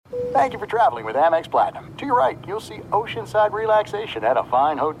Thank you for traveling with Amex Platinum. To your right, you'll see oceanside relaxation at a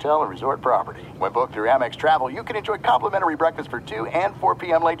fine hotel and resort property. When booked through Amex Travel, you can enjoy complimentary breakfast for 2 and 4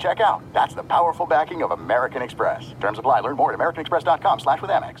 p.m. late checkout. That's the powerful backing of American Express. Terms apply. Learn more at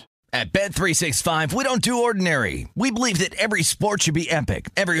americanexpress.com/withAmex. At Bet365, we don't do ordinary. We believe that every sport should be epic.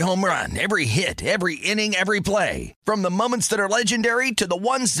 Every home run, every hit, every inning, every play. From the moments that are legendary to the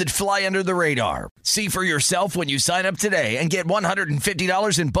ones that fly under the radar. See for yourself when you sign up today and get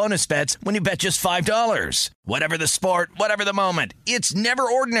 $150 in bonus bets when you bet just $5. Whatever the sport, whatever the moment, it's never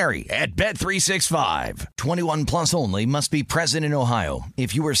ordinary at Bet365. 21 plus only. Must be present in Ohio.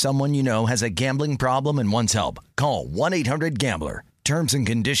 If you or someone you know has a gambling problem and wants help, call 1-800-GAMBLER. Terms and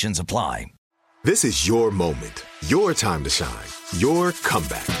conditions apply. This is your moment, your time to shine, your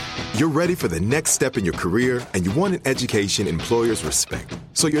comeback. You're ready for the next step in your career, and you want an education employers respect.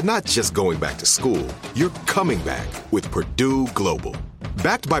 So you're not just going back to school, you're coming back with Purdue Global.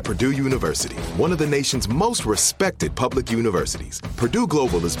 Backed by Purdue University, one of the nation's most respected public universities, Purdue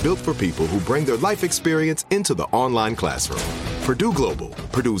Global is built for people who bring their life experience into the online classroom. Purdue Global,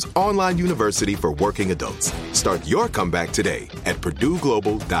 Purdue's online university for working adults. Start your comeback today at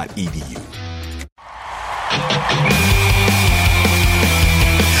purdueglobal.edu.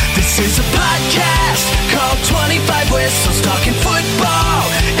 This is a podcast called 25 Whistles, talking football,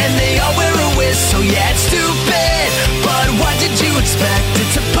 and they all wear a whistle. Yeah, it's stupid, but what did you expect?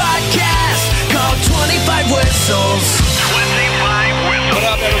 It's a podcast called 25 Whistles. 25 Whistles. What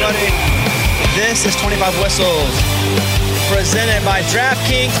up, everybody? This is 25 Whistles, presented by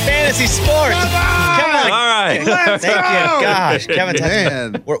DraftKings Fantasy Sports. Come on. All right. Thank you. Gosh,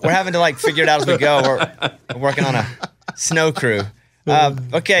 Kevin, we're having to figure it out as we go. We're working on a snow crew.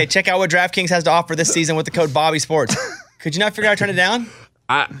 Okay, check out what DraftKings has to offer this season with the code BobbySports. Could you not figure out how to turn it down?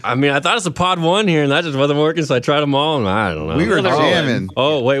 I mean, I thought it's a pod one here, and that just wasn't working, so I tried them all, and I don't know. We were jamming.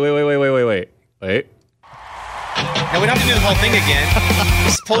 Oh, wait. No, we don't have to do the whole thing again.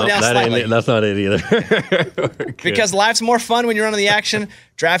 Just pull it down slightly. That's not it either. Because life's more fun when you're running the action.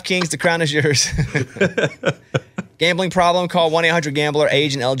 DraftKings, the crown is yours. Gambling problem? Call 1-800-GAMBLER.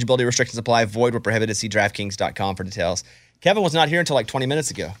 Age and eligibility restrictions apply. Void where prohibited. See DraftKings.com for details. Kevin was not here until 20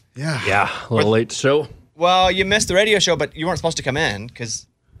 minutes ago. Yeah, a little late to show. Well, you missed the radio show, but you weren't supposed to come in because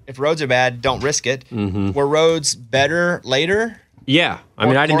if roads are bad, don't risk it. Mm-hmm. Were roads better later? Yeah, I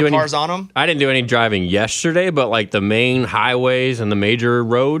mean, I didn't do any cars on them. I didn't do any driving yesterday, but the main highways and the major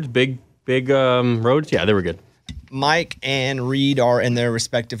roads, big roads, yeah, they were good. Mike and Reed are in their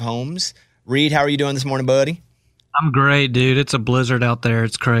respective homes. Reed, how are you doing this morning, buddy? I'm great, dude. It's a blizzard out there.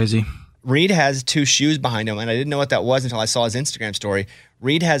 It's crazy. Reed has 2 shoes behind him, and I didn't know what that was until I saw his Instagram story.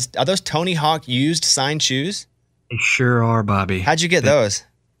 Reed are those Tony Hawk used signed shoes? They sure are, Bobby. How'd you get those?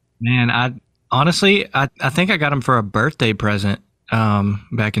 Man, I think I got them for a birthday present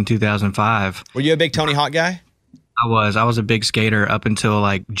back in 2005. Were you a big Tony Hawk guy? I was a big skater up until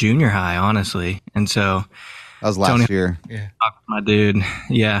junior high, honestly. And so that was last year. Yeah. My dude.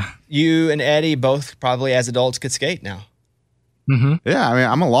 Yeah. You and Eddie both probably as adults could skate now. Mm-hmm. Yeah, I mean,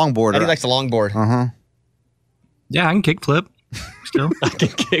 I'm a longboarder. Eddie likes to longboard. Uh-huh. Yeah, I can kickflip still. I can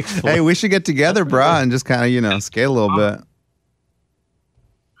kickflip. Hey, we should get together, brah, and just kind of, skate a little bit.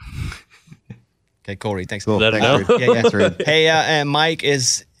 Okay, cool, Reed. Thanks. Cool. Let him know. Thanks, Reed. Hey, and Mike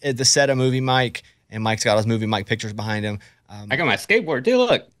is at the set of Movie Mike, and Mike's got his Movie Mike pictures behind him. I got my skateboard, too,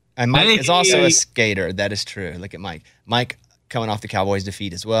 look. And Mike is also a skater. That is true. Look at Mike. Mike coming off the Cowboys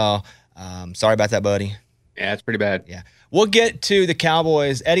defeat as well. Sorry about that, buddy. Yeah, it's pretty bad. Yeah. We'll get to the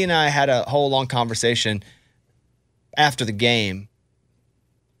Cowboys. Eddie and I had a whole long conversation after the game.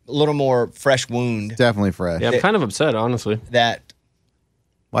 A little more fresh wound. Definitely fresh. Yeah, I'm kind of upset, honestly.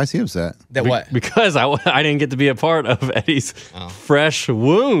 Why is he upset? What? Because I didn't get to be a part of Eddie's fresh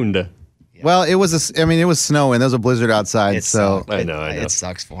wound. Yeah. Well, it was snowing. There was a blizzard outside. I know. It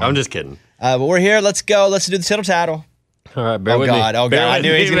sucks for him. I'm just kidding. But we're here. Let's go. Let's do the tittle tattle. All right, bear with me. Oh, God. I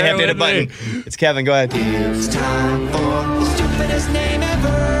knew he was going to have to hit a button. It's Kevin. Go ahead. It's time for the stupidest name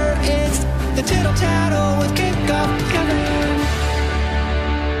ever. It's the tittle tattle with Kickoff Kevin.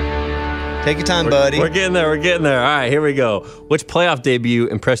 Take your time, buddy. We're getting there. All right, here we go. Which playoff debut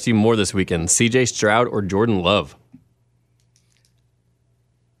impressed you more this weekend, CJ Stroud or Jordan Love?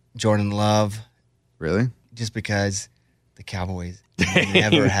 Jordan Love. Really? Just because the Cowboys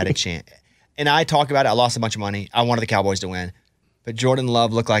never had a chance. And I talk about it. I lost a bunch of money. I wanted the Cowboys to win. But Jordan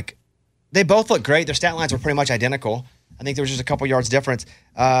Love looked like they both looked great. Their stat lines were pretty much identical. I think there was just a couple yards difference.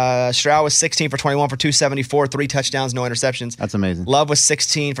 Stroud was 16 for 21 for 274, 3 touchdowns, no interceptions. That's amazing. Love was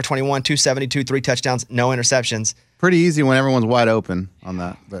 16 for 21, 272, 3 touchdowns, no interceptions. Pretty easy when everyone's wide open on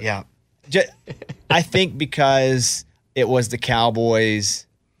that. But. Yeah. I think because it was the Cowboys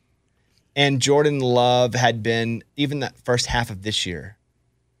And Jordan Love had been, even that first half of this year,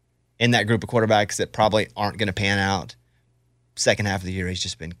 in that group of quarterbacks that probably aren't going to pan out. Second half of the year, he's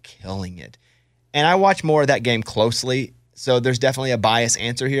just been killing it. And I watched more of that game closely, so there's definitely a biased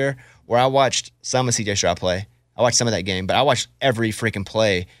answer here where I watched some of CJ Stroud play. I watched some of that game, but I watched every freaking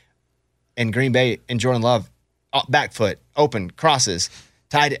play. And Green Bay and Jordan Love, back foot, open, crosses,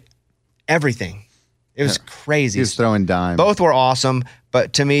 tied, everything. It was crazy. He was throwing dimes. Both were awesome,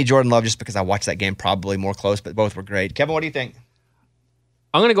 but to me, Jordan Love, just because I watched that game, probably more close, but both were great. Kevin, what do you think?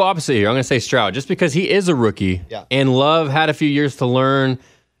 I'm going to go opposite here. I'm going to say Stroud, just because he is a rookie, and Love had a few years to learn.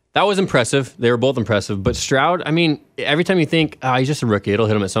 That was impressive. They were both impressive. But Stroud, I mean, every time you think, he's just a rookie, it'll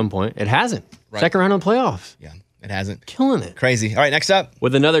hit him at some point. It hasn't. Right. Second round of the playoffs. Yeah, it hasn't. Killing it. Crazy. All right, next up.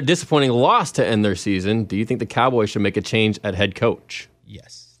 With another disappointing loss to end their season, do you think the Cowboys should make a change at head coach?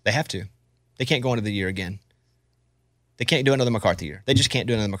 Yes, they have to. They can't go into the year again. They can't do another McCarthy year. They just can't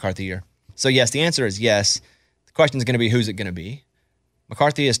do another McCarthy year. So, yes, the answer is yes. The question is going to be, who's it going to be?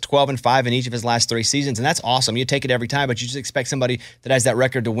 McCarthy is 12-5 in each of his last 3 seasons, and that's awesome. You take it every time, but you just expect somebody that has that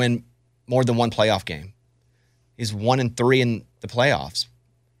record to win more than one playoff game. He's 1-3 in the playoffs.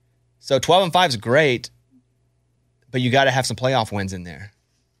 So 12-5 is great, but you got to have some playoff wins in there.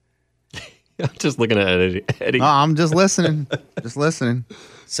 I'm just looking at Eddie. No, I'm just listening. Just listening.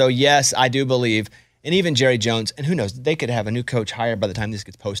 So, yes, I do believe, and even Jerry Jones, and who knows, they could have a new coach hired by the time this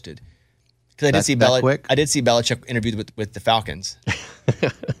gets posted. Because I did see Belichick interviewed with the Falcons.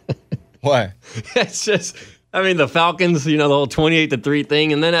 What? It's just, I mean, the Falcons, the whole 28-3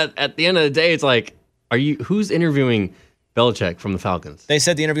 thing, and then at the end of the day, it's like, who's interviewing Belichick from the Falcons? They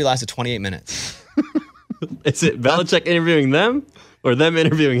said the interview lasted 28 minutes. Is it Belichick interviewing them or them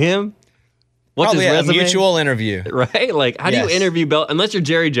interviewing him? What's Probably his resume? a mutual interview. Right? Like, how do you interview unless you're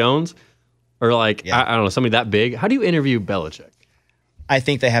Jerry Jones or I don't know, somebody that big, how do you interview Belichick? I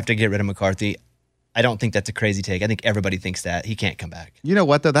think they have to get rid of McCarthy. I don't think that's a crazy take. I think everybody thinks that. He can't come back. You know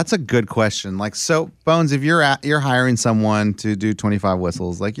what, though? That's a good question. Like, so, Bones, if you're hiring someone to do 25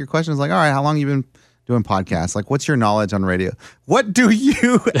 whistles, like, your question is like, all right, how long have you been doing podcasts? Like, what's your knowledge on radio? What do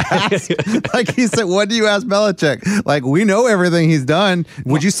you ask? Like he said, what do you ask Belichick? Like, we know everything he's done.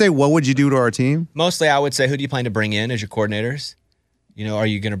 Would you say, what would you do to our team? Mostly, I would say, who do you plan to bring in as your coordinators? Are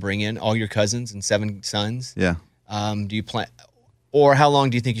you going to bring in all your cousins and 7 sons? Yeah. Do you plan... Or how long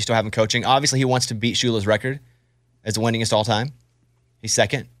do you think you still have him coaching? Obviously, he wants to beat Shula's record as the winningest all time. He's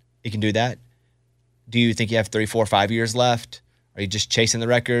second. He can do that. Do you think you have 3, 4, 5 years left? Are you just chasing the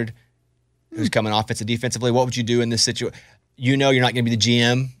record? Who's coming offensive, defensively? What would you do in this situation? You're not going to be the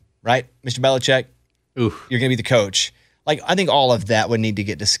GM, right, Mr. Belichick? Oof. You're going to be the coach. Like, I think all of that would need to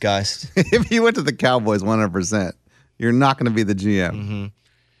get discussed. If you went to the Cowboys 100%, you're not going to be the GM. Mm-hmm.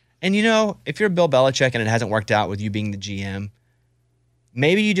 And, if you're Bill Belichick and it hasn't worked out with you being the GM,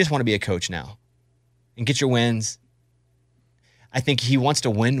 maybe you just want to be a coach now and get your wins. I think he wants to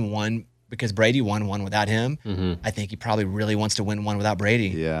win one because Brady won one without him. Mm-hmm. I think he probably really wants to win one without Brady.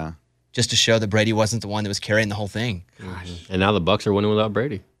 Yeah. Just to show that Brady wasn't the one that was carrying the whole thing. Gosh. And now the Bucs are winning without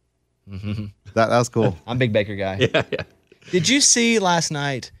Brady. Mm-hmm. That was cool. I'm a big Baker guy. Yeah. Did you see last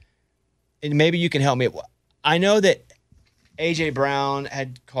night, and maybe you can help me. I know that A.J. Brown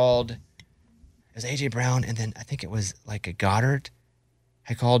had called, it was A.J. Brown, and then I think it was like a Goddard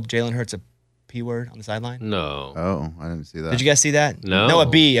had called Jalen Hurts a P word on the sideline. No. Oh, I didn't see that. Did you guys see that? No, a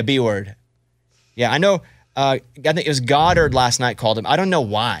B word. Yeah, I know. I think it was Goddard last night called him. I don't know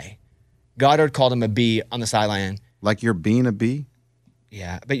why. Goddard called him a B on the sideline. Like you're being a B?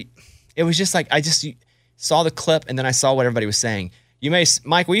 Yeah, but it was just like, I just saw the clip and then I saw what everybody was saying.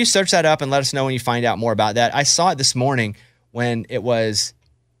 Mike, will you search that up and let us know when you find out more about that? I saw it this morning when it was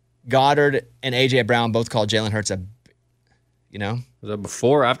Goddard and A.J. Brown both called Jalen Hurts a, Was that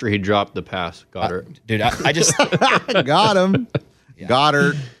before or after he dropped the pass, Goddard? Dude, I just... Got him. Yeah.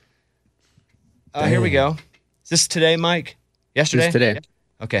 Goddard. Here we go. Is this today, Mike? Yesterday? It's today.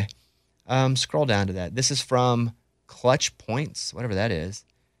 Okay. Scroll down to that. This is from Clutch Points, whatever that is.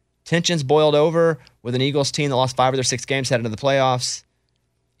 Tensions boiled over with an Eagles team that lost 5 of their 6 games heading into the playoffs.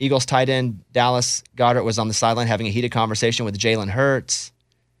 Eagles tight end Dallas Goedert was on the sideline having a heated conversation with Jalen Hurts.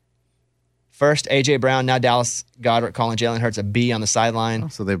 First, A.J. Brown, now Dallas Goedert calling Jalen Hurts a B on the sideline. Oh,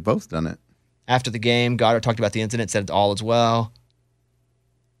 so they've both done it. After the game, Goddard talked about the incident, said all is well.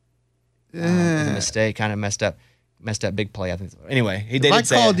 It was a mistake, kind of messed up big play, I think. Anyway, if I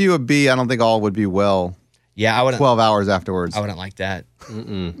called you a B, I don't think all would be well. Yeah, I wouldn't. 12 hours afterwards. I wouldn't like that.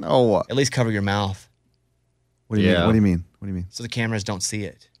 No. At least cover your mouth. What do you mean? What do you mean? What do you mean? So the cameras don't see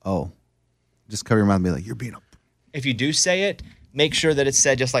it. Oh. Just cover your mouth and be like, you're being a... If you do say it, make sure that it's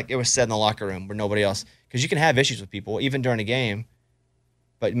said just like it was said in the locker room where nobody else... Because you can have issues with people, even during a game,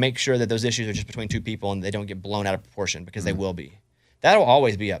 but make sure that those issues are just between two people and they don't get blown out of proportion because they will be. That'll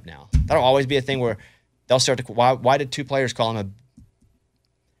always be up now. That'll always be a thing where they'll start to, why did two players call him a,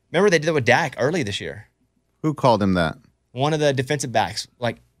 remember they did that with Dak early this year. Who called him that? One of the defensive backs,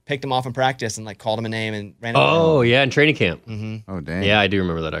 like, picked him off in practice and, like, called him a name and ran him Oh, yeah, in training camp. Mm-hmm. Oh, dang. Yeah, I do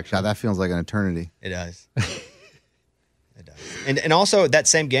remember that, actually. God, that feels like an eternity. It does. It does. And also, that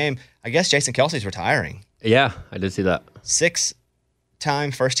same game, I guess Jason Kelsey's retiring. Yeah, I did see that.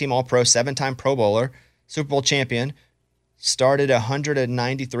 6-time first-team All-Pro, 7-time Pro Bowler, Super Bowl champion, started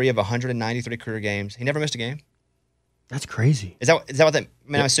 193 of 193 career games. He never missed a game. That's crazy. Is that what that? I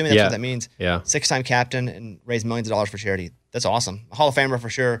mean, I'm assuming that's what that means. Yeah. 6-time captain and raised millions of dollars for charity. That's awesome. A Hall of Famer for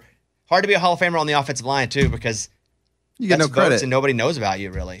sure. Hard to be a Hall of Famer on the offensive line too because You get no votes credit. and nobody knows about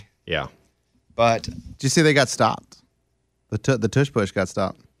you really. Yeah. But Did you see they got stopped? The tush push got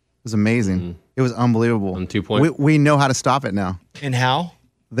stopped. It was amazing. Mm-hmm. It was unbelievable. On 2 point. We know how to stop it now. and how?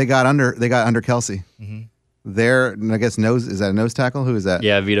 They got under Kelsey. Mm-hmm. There, I guess is that a nose tackle? Who is that?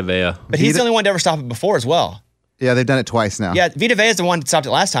 Yeah, Vita Vea. But he's the only one to ever stop it before as well. Yeah, they've done it twice now. Yeah, Vita Vea is the one that stopped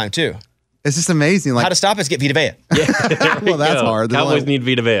it last time too. It's just amazing. Like, How to stop it is get Vita Vea. well, that's hard. There's Cowboys like- need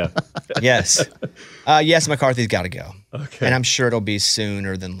Vita Vea. Yes. Yes, McCarthy's got to go. Okay. And I'm sure it'll be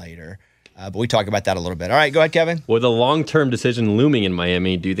sooner than later. But we talk about that a little bit. All right, go ahead, Kevin. With a long-term decision looming in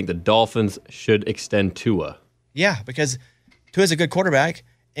Miami, do you think the Dolphins should extend Tua? Yeah, because Tua's a good quarterback.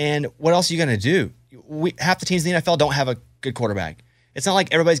 And what else are you going to do? Half the teams in the NFL don't have a good quarterback. It's not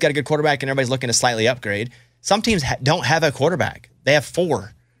like everybody's got a good quarterback and everybody's looking to slightly upgrade. Some teams don't have a quarterback. They have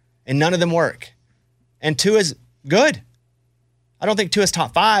 4, and none of them work. And Tua's good. I don't think Tua's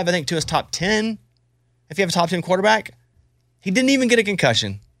top 5. I think Tua's top 10. If you have a top 10 quarterback, he didn't even get a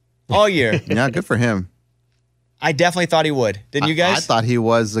concussion all year. Yeah, good for him. I definitely thought he would. Didn't you guys? I thought he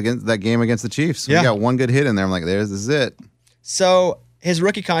was against that game against the Chiefs. Yeah. We got one good hit in there. I'm like, this is it. So his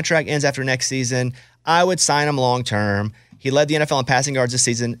rookie contract ends after next season. I would sign him long term. He led the NFL in passing yards this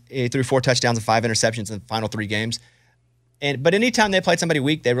season. He threw 4 touchdowns and 5 interceptions in the final 3 games. But anytime they played somebody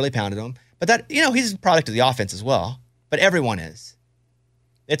weak, they really pounded him. But that, he's a product of the offense as well. But everyone is.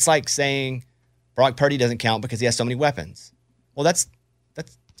 It's like saying Brock Purdy doesn't count because he has so many weapons. Well, that's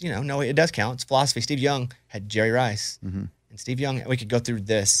no, it does count. It's philosophy. Steve Young had Jerry Rice. Mm-hmm. And Steve Young, we could go through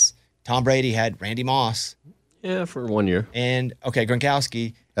this. Tom Brady had Randy Moss. Yeah, for 1 year. And, okay,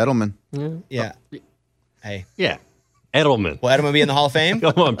 Gronkowski. Edelman. Yeah. Hey. Yeah. Edelman. Will Edelman be in the Hall of Fame?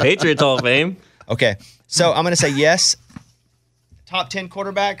 Come on, Patriots Hall of Fame. Okay. So I'm going to say yes. Top 10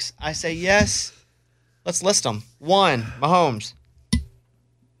 quarterbacks, I say yes. Let's list them. 1, Mahomes.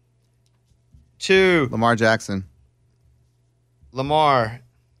 2, Lamar Jackson. Lamar.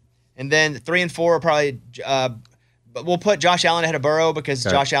 And then 3 and 4 are probably, but we'll put Josh Allen ahead of Burrow because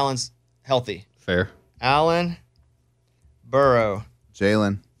Okay. Josh Allen's healthy. Fair. Allen, Burrow.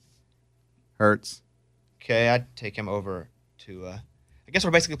 Jalen. Hurts. Okay, I'd take him over Tua. I guess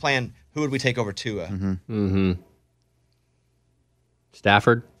we're basically playing who would we take over Tua. Mm-hmm.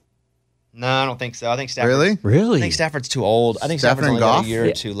 Stafford? No, I don't think so. I think Stafford. Really? Really? I think Stafford's too old. I think Stafford Stafford's only and got a Goff? year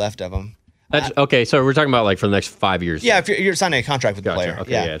or 2 left of him. That's, okay, so we're talking about like for the next 5 years. Yeah, if you're signing a contract with the Gotcha. player.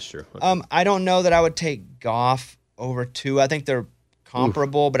 Okay, yeah, that's true. Okay. I don't know that I would take Goff over Tua. I think they're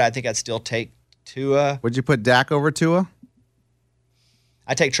comparable, but I think I'd still take Tua. Would you put Dak over Tua?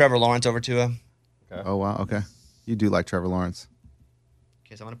 I take Trevor Lawrence over Tua. Oh, wow. Okay. You do like Trevor Lawrence.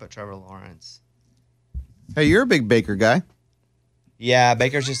 Okay, so I'm going to put Trevor Lawrence. Hey, you're a big Baker guy. Yeah,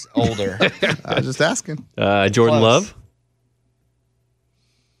 Baker's just older. I was just asking. Jordan Close. Love?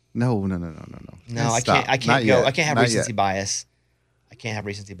 No. No, I Stop. can't Not go. yet. I can't have Not recency yet. bias. I can't have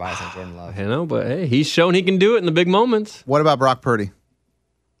recency bias on Jordan Love. I know, but hey, he's shown he can do it in the big moments. What about Brock Purdy?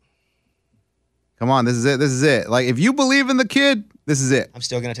 Come on, this is it. This is it. Like, if you believe in the kid, this is it. I'm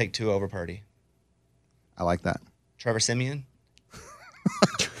still going to take Tua over Purdy. I like that. Trevor Simeon.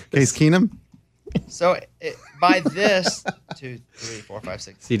 Case Keenum. So by this, 2, 3, 4, 5,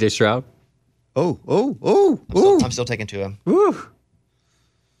 6. CJ Stroud? I'm still taking Tua. Woo.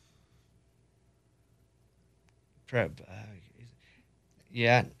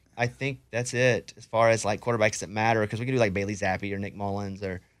 Yeah, I think that's it as far as like quarterbacks that matter because we could do like Bailey Zappi or Nick Mullins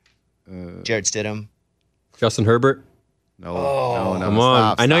or Jarrett Stidham. Justin Herbert? No. Come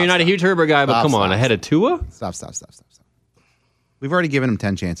on. I know you're not a huge Herbert guy, but Stop, come on. stop, Ahead of Tua? Stop. We've already given him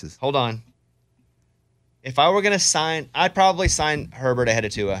 10 chances. Hold on. If I were gonna sign, I'd probably sign Herbert ahead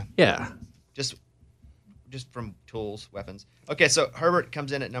of Tua. Yeah. Just from tools, weapons. Okay, so Herbert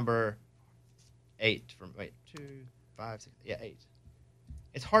comes in at number 8. 2, 5, 6. Yeah, 8.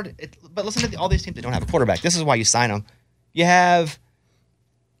 It's hard. But listen to all these teams that don't have a quarterback. This is why you sign them. You have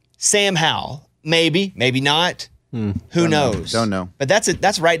Sam Howell. Maybe not. Who knows? Don't know. But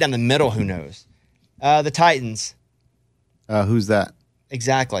that's right down the middle. Who knows? The Titans. Who's that?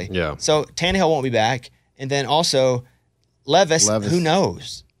 Exactly. Yeah. So Tannehill won't be back. And then also Levis. Who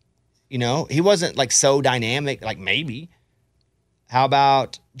knows? You know, he wasn't like so dynamic, like maybe. How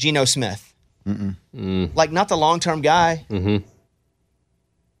about Geno Smith? Like not the long-term guy. Mm-hmm.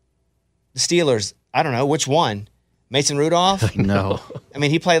 The Steelers, I don't know. Which one? Mason Rudolph? No. I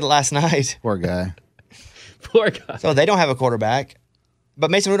mean, he played last night. Poor guy. Poor guy. So they don't have a quarterback.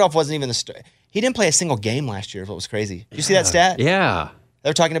 But Mason Rudolph wasn't even he didn't play a single game last year is what was crazy. Did you see that stat? Yeah. They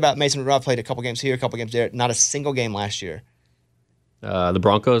were talking about Mason Rudolph played a couple games here, a couple games there. Not a single game last year. The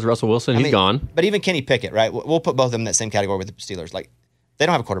Broncos, Russell Wilson, he's gone. But even Kenny Pickett, right? We'll put both of them in that same category with the Steelers. Like, they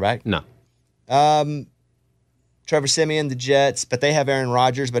don't have a quarterback. No. Trevor Siemian, the Jets, but they have Aaron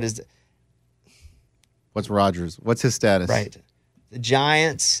Rodgers. But What's Rodgers? What's his status? Right. The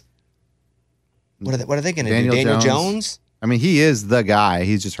Giants. What are they going to do? Daniel Jones? I mean, he is the guy.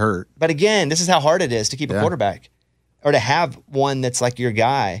 He's just hurt. But again, this is how hard it is to keep a quarterback or to have one that's like your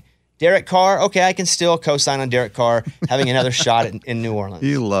guy. Derek Carr, okay, I can still co-sign on Derek Carr having another shot in New Orleans.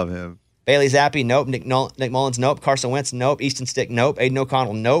 You love him. Bailey Zappi, nope. Nick Mullins, nope. Carson Wentz, nope. Easton Stick, nope. Aiden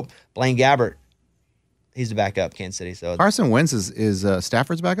O'Connell, nope. Blaine Gabbert, he's the backup, Kansas City. So Carson Wentz is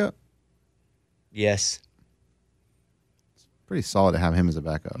Stafford's backup? Yes. It's pretty solid to have him as a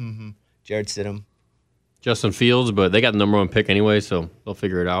backup. Mm-hmm. Jared Stidham. Justin Fields, but they got the number one pick anyway, so they'll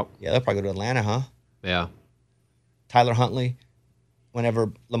figure it out. Yeah, they'll probably go to Atlanta, huh? Yeah. Tyler Huntley,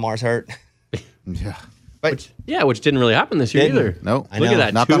 whenever Lamar's hurt. Yeah. But which didn't really happen this year either. Nope. I Look know. at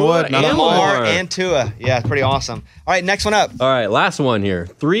that. Knock on wood. Knock on wood. Lamar and Tua. Yeah, it's pretty awesome. All right, next one up. All right, last one here.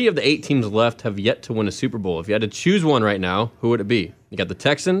 3 of the 8 teams left have yet to win a Super Bowl. If you had to choose one right now, who would it be? You got the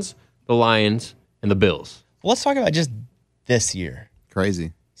Texans, the Lions, and the Bills. Well, let's talk about just this year.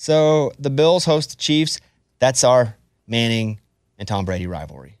 Crazy. So the Bills host the Chiefs. That's our Manning and Tom Brady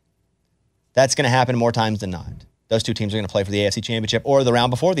rivalry. That's going to happen more times than not. Those two teams are going to play for the AFC Championship or the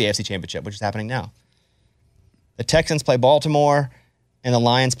round before the AFC Championship, which is happening now. The Texans play Baltimore, and the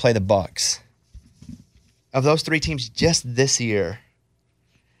Lions play the Bucs. Of those 3 teams just this year,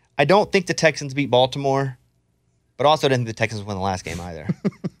 I don't think the Texans beat Baltimore, but also didn't think the Texans win the last game either.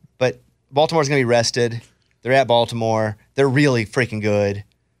 But Baltimore's going to be rested. They're at Baltimore. They're really freaking good.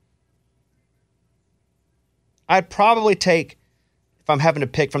 I'd probably take, if I'm having to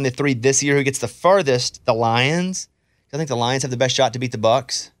pick from the 3 this year who gets the furthest, the Lions. I think the Lions have the best shot to beat the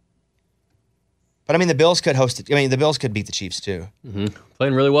Bucs. But I mean, the Bills could host it. I mean, the Bills could beat the Chiefs too. Mm-hmm.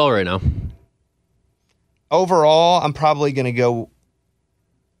 Playing really well right now. Overall, I'm probably going to go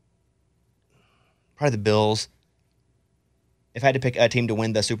probably the Bills. If I had to pick a team to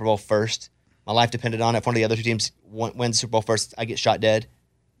win the Super Bowl first, my life depended on it. If one of the other 2 teams wins the Super Bowl first, I get shot dead.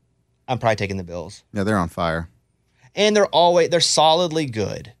 I'm probably taking the Bills. Yeah, they're on fire. And they're solidly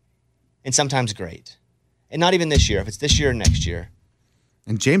good and sometimes great. And not even this year, if it's this year or next year.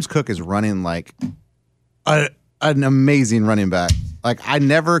 And James Cook is running like an amazing running back. Like, I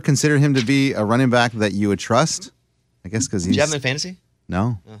never considered him to be a running back that you would trust. I guess because he's... Do you have him in fantasy?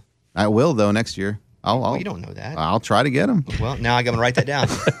 No. I will, though, next year. You don't know that. I'll try to get him. Well, now I'm going to write that down.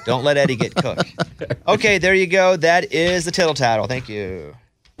 Don't let Eddie get Cook. Okay, there you go. That is the Tittle Tattle. Thank you.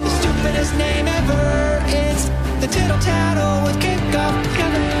 The stupidest name ever is the Tittle Tattle with Kickoff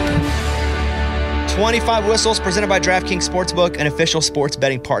Kevin. 25 Whistles presented by DraftKings Sportsbook, an official sports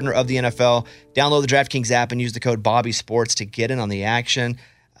betting partner of the NFL. Download the DraftKings app and use the code BobbySports to get in on the action.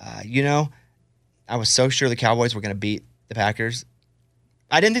 I was so sure the Cowboys were going to beat the Packers.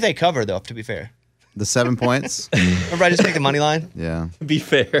 I didn't think they'd cover, though, to be fair. The 7 points? Remember, I just picked the money line? Yeah. Be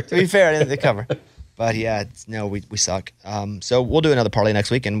fair. To be fair, I didn't think they'd cover. But yeah, we suck. So we'll do another parlay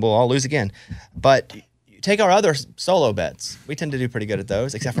next week, and we'll all lose again. But take our other solo bets. We tend to do pretty good at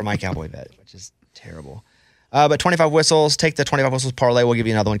those, except for my Cowboy bet, which is terrible. But 25 Whistles, take the 25 Whistles parlay. We'll give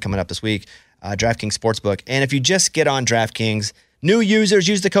you another one coming up this week. DraftKings Sportsbook. And if you just get on DraftKings, new users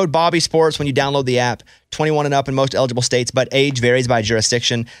use the code BobbySports when you download the app. 21 and up in most eligible states, but age varies by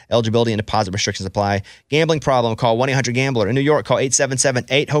jurisdiction. Eligibility and deposit restrictions apply. Gambling problem, call 1-800-GAMBLER. In New York, call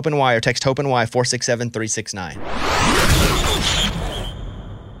 877-8-HOPE-NY or text HOPE-NY 467-369.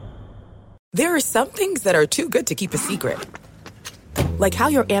 There are some things that are too good to keep a secret. Like how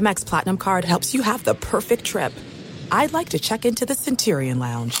your Amex Platinum card helps you have the perfect trip. I'd like to check into the Centurion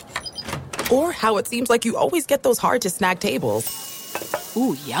Lounge. Or how it seems like you always get those hard-to-snag tables.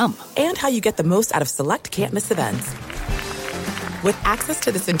 Ooh, yum. And how you get the most out of select can't-miss events. With access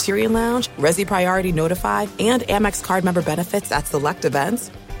to the Centurion Lounge, Resi Priority Notify, and Amex card member benefits at select events,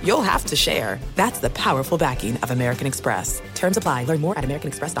 you'll have to share. That's the powerful backing of American Express. Terms apply. Learn more at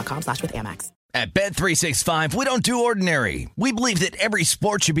americanexpress.com/withAmex. At Bet365, we don't do ordinary. We believe that every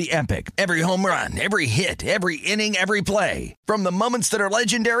sport should be epic. Every home run, every hit, every inning, every play. From the moments that are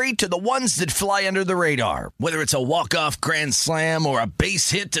legendary to the ones that fly under the radar. Whether it's a walk-off grand slam or a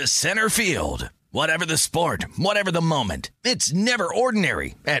base hit to center field. Whatever the sport, whatever the moment. It's never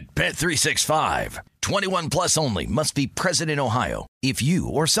ordinary at Bet365. 21 plus only. Must be present in Ohio. If you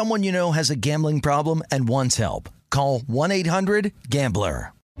or someone you know has a gambling problem and wants help, call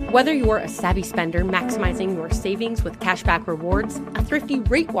 1-800-GAMBLER. Whether you're a savvy spender maximizing your savings with cashback rewards, a thrifty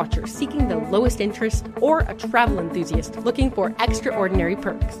rate watcher seeking the lowest interest, or a travel enthusiast looking for extraordinary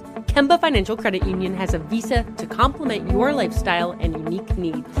perks, Kemba Financial Credit Union has a visa to complement your lifestyle and unique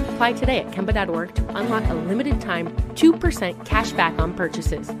needs. Apply today at Kemba.org to unlock a limited-time 2% cash back on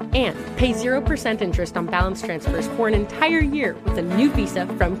purchases and pay 0% interest on balance transfers for an entire year with a new visa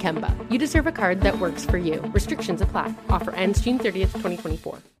from Kemba. You deserve a card that works for you. Restrictions apply. Offer ends June 30th,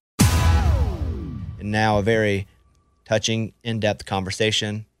 2024. And now a very touching, in-depth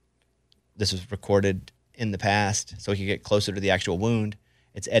conversation. This was recorded in the past so he could get closer to the actual wound.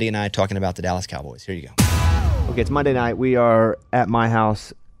 It's Eddie and I talking about the Dallas Cowboys. Here you go. Okay, it's Monday night. We are at my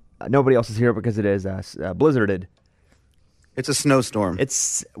house. Nobody else is here because it is blizzarded. It's a snowstorm.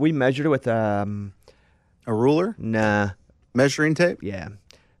 We measured it with a ruler? Nah. Measuring tape? Yeah.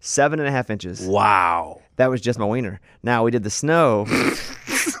 7.5 inches. Wow. That was just my wiener. Now we did the snow.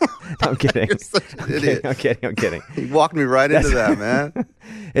 I'm kidding. You're such an idiot. I'm kidding. You walked me right into that, man.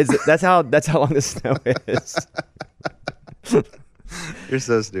 That's how long the snow is. You're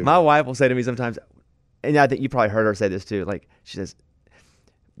so stupid. My wife will say to me sometimes, and I think you probably heard her say this too, like she says,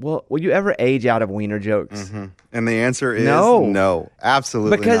 well, will you ever age out of wiener jokes? Mm-hmm. And the answer is no,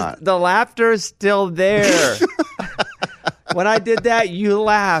 absolutely because not. Because the laughter is still there. When I did that, you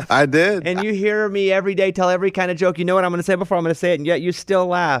laughed. I did. And you hear me every day tell every kind of joke. You know what I'm going to say before I'm going to say it, and yet you still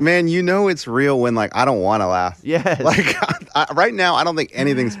laugh. Man, you know it's real when, like, I don't want to laugh. Yes. Like, right now, I don't think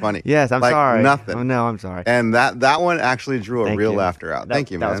anything's funny. Yes, I'm like, sorry. Nothing. Oh, no, I'm sorry. And that one actually drew a real laughter out. Thank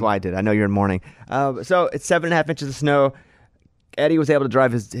you, man. That was why I did. I know you're in mourning. So it's 7.5 inches of snow. Eddie was able to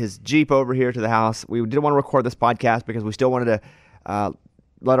drive his Jeep over here to the house. We didn't want to record this podcast because we still wanted to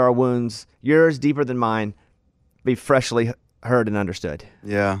let our wounds, yours deeper than mine, be freshly heard and understood.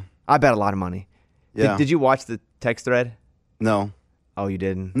 Yeah. I bet a lot of money. Yeah. Did you watch the text thread? No. Oh, you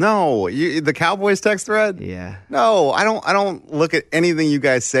didn't? No. The Cowboys text thread? Yeah. No, I don't look at anything you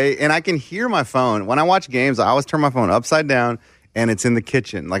guys say, and I can hear my phone. When I watch games, I always turn my phone upside down, and it's in the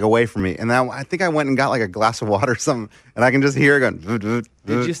kitchen, like away from me. And I think I went and got like a glass of water or something, and I can just hear it going.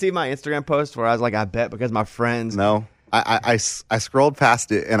 Did you see my Instagram post where I was like, I bet because my friends. No. I scrolled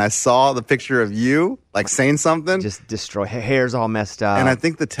past it, and I saw the picture of you, like, saying something. Just destroy. Hair's all messed up. And I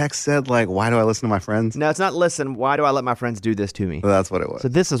think the text said, like, why do I listen to my friends? No, it's not listen. Why do I let my friends do this to me? Well, that's what it was. So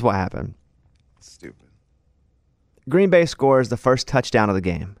this is what happened. Stupid. Green Bay scores the first touchdown of the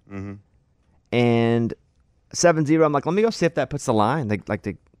game. Mm-hmm. And 7-0, I'm like, let me go see if that puts the line, like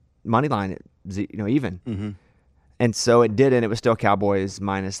the money line, even. Mm-hmm. And so it didn't. It was still Cowboys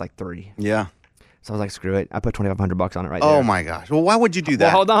minus like 3. Yeah. So I was like, screw it. I put $2,500 on it right there. Oh, my gosh. Well, why would you do that?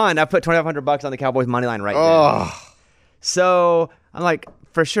 Well, hold on. I put $2,500 on the Cowboys money line right there. So I'm like,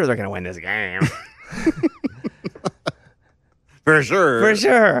 for sure they're going to win this game. For sure. For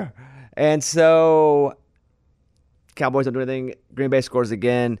sure. And so Cowboys don't do anything. Green Bay scores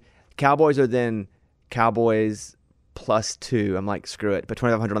again. Cowboys are then Cowboys +2. I'm like, screw it. Put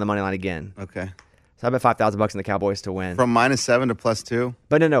 $2,500 on the money line again. Okay. So I bet $5,000 on the Cowboys to win. From -7 to +2?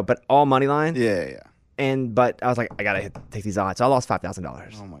 But no, but all money line. Yeah. But I was like, I gotta take these odds. So I lost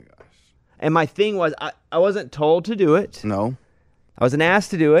 $5,000. Oh my gosh. And my thing was, I wasn't told to do it. No. I wasn't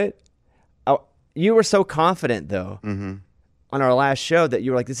asked to do it. You were so confident though mm-hmm. on our last show that you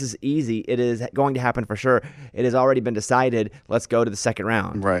were like, this is easy. It is going to happen for sure. It has already been decided. Let's go to the second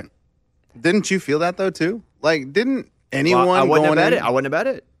round. Right. Didn't you feel that though too? Like, didn't anyone? I wouldn't have bet it. I wouldn't have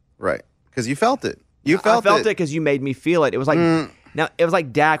bet it. Right. Because you felt it. I felt it because you made me feel it. It was like now it was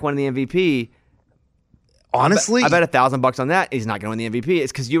like Dak winning the MVP. Honestly, I bet $1,000 on that. He's not going to win the MVP.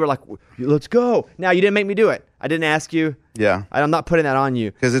 It's because you were like, "Let's go." Now you didn't make me do it. I didn't ask you. Yeah, I'm not putting that on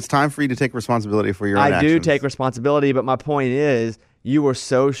you because it's time for you to take responsibility for your own actions. I do take responsibility, but my point is, you were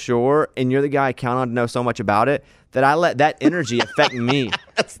so sure, and you're the guy I count on to know so much about it that I let that energy affect me.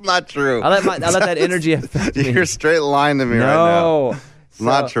 That's not true. I let that energy affect me. You're straight lying to me right now. It's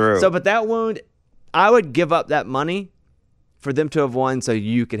not true. So, but that wound. I would give up that money for them to have won so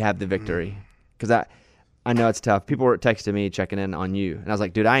you could have the victory. Because I know it's tough. People were texting me, checking in on you. And I was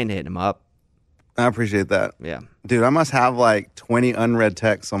like, dude, I ain't hitting them up. I appreciate that. Yeah. Dude, I must have like 20 unread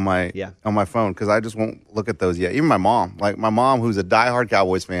texts on my phone because I just won't look at those yet. Even my mom. Like my mom, who's a diehard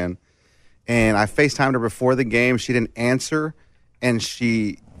Cowboys fan, And I FaceTimed her before the game. She didn't answer. And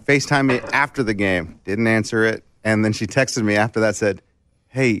she FaceTimed me after the game. Didn't answer it. And then she texted me after that, said,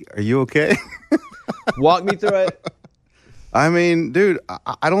 "Hey, are you okay?" Walk me through it. I mean, dude,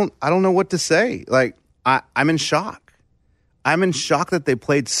 I don't know what to say. Like, I'm in shock. I'm in shock that they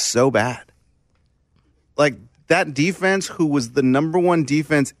played so bad. Like, that defense, who was the number one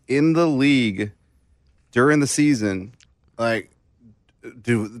defense in the league during the season, like,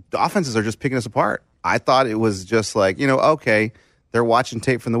 dude, the offenses are just picking us apart. I thought it was just like, okay, they're watching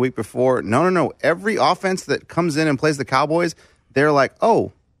tape from the week before. No. Every offense that comes in and plays the Cowboys, they're like,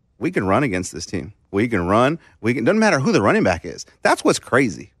 oh, we can run against this team. We can run. Doesn't matter who the running back is. That's what's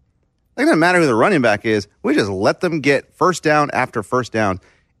crazy. It doesn't matter who the running back is. We just let them get first down after first down.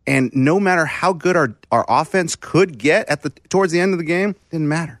 And no matter how good our offense could get towards the end of the game, didn't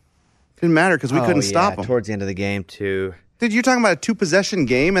matter. Didn't matter because we couldn't stop them. Towards the end of the game, too. Dude, you're talking about a 2-possession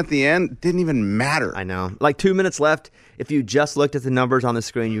game at the end? Didn't even matter. I know. Like 2 minutes left. If you just looked at the numbers on the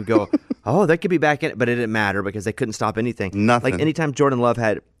screen, you go, oh, they could be back in it. But it didn't matter because they couldn't stop anything. Nothing. Like anytime Jordan Love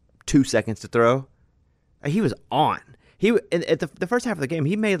had 2 seconds to throw, he was on. At the first half of the game,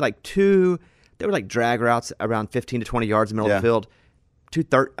 he made like two. They were like drag routes around 15 to 20 yards in the middle of the field.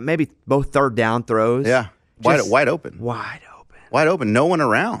 Maybe both third down throws. Yeah, wide open. Wide open. No one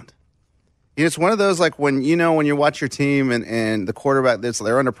around. It's one of those like when you watch your team and the quarterback,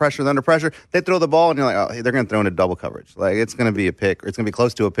 they're under pressure. They throw the ball and you're like, oh, they're going to throw into double coverage. Like it's going to be a pick or it's going to be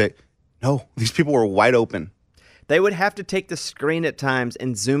close to a pick. No, these people were wide open. They would have to take the screen at times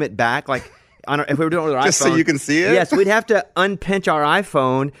and zoom it back, like. If we were doing it with our just iPhone, so you can see it? Yes, we'd have to unpinch our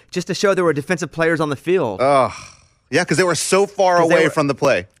iPhone just to show there were defensive players on the field. Oh, yeah, because they were so far away from the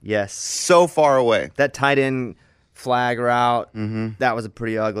play. Yes. So far away. That tight end flag route, that was a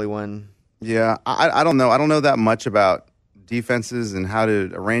pretty ugly one. Yeah, I don't know. I don't know that much about defenses and how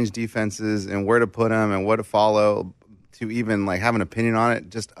to arrange defenses and where to put them and what to follow to even like have an opinion on it,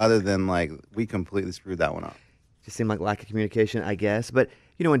 just other than like we completely screwed that one up. Just seemed like lack of communication, I guess. But,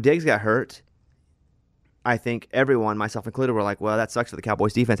 when Diggs got hurt, I think everyone, myself included, were like, well, that sucks for the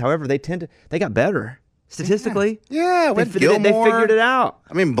Cowboys defense. However, they got better statistically. Yeah, they figured it out.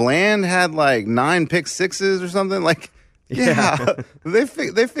 I mean, Bland had like 9 pick sixes or something. Like, yeah, they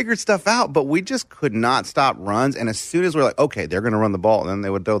figured stuff out, but we just could not stop runs. And as soon as we're like, okay, they're going to run the ball, then they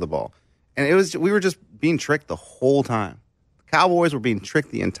would throw the ball. And we were just being tricked the whole time. The Cowboys were being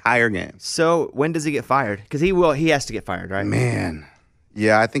tricked the entire game. So when does he get fired? Because he has to get fired, right? Man,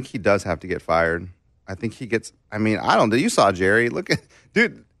 yeah, I think he does have to get fired. I think he gets. I mean, I don't know. You saw Jerry. Look at,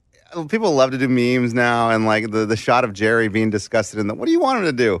 dude. People love to do memes now, and like the shot of Jerry being disgusted in the. What do you want him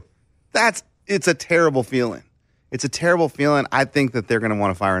to do? It's a terrible feeling. It's a terrible feeling. I think that they're going to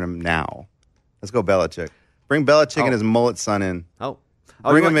want to fire him now. Let's go, Belichick. Bring Belichick and his mullet son in.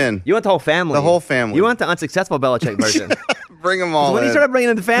 Bring him in. You want the whole family. The whole family. You want the unsuccessful Belichick version. Bring them all in. When you started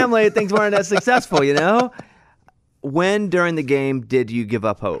bringing in the family, things weren't as successful. When during the game did you give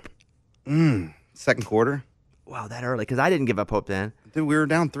up hope? Second quarter. Wow, that early. Because I didn't give up hope then. Dude, we were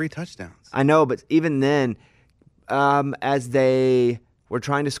down 3 touchdowns. I know, but even then, as they were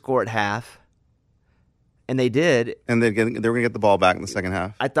trying to score at half, and they did. And they were going to get the ball back in the second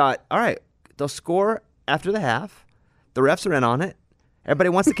half. I thought, all right, they'll score after the half. The refs are in on it. Everybody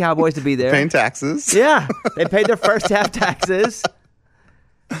wants the Cowboys to be there. Paying taxes. Yeah, they paid their first half taxes.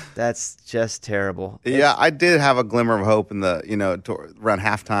 That's just terrible. Yeah, I did have a glimmer of hope in the, around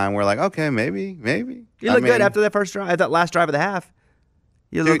halftime. We're like, okay, maybe. You look good after that first drive, that last drive of the half.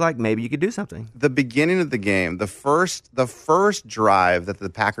 You look like maybe you could do something. The beginning of the game, the first drive that the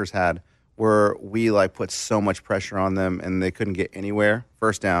Packers had, where we like put so much pressure on them and they couldn't get anywhere.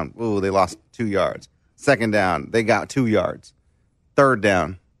 First down, they lost 2 yards. Second down, they got 2 yards. Third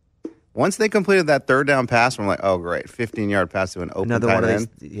down. Once they completed that third down pass, we're like, oh, great. 15-yard pass to an open tight end.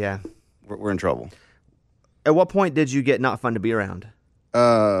 Yeah. We're in trouble. At what point did you get not fun to be around?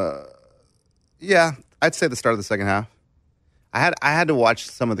 Yeah, I'd say the start of the second half. I had to watch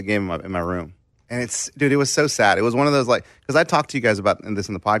some of the game in my room. And it was so sad. It was one of those, like, because I talked to you guys about this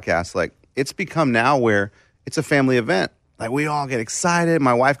in the podcast. Like, it's become now where it's a family event. Like, we all get excited.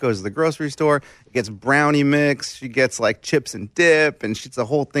 My wife goes to the grocery store, gets brownie mix. She gets, like, chips and dip, and it's a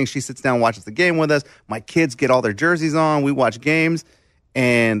whole thing. She sits down and watches the game with us. My kids get all their jerseys on. We watch games.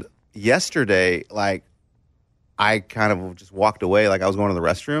 And yesterday, like, I kind of just walked away like I was going to the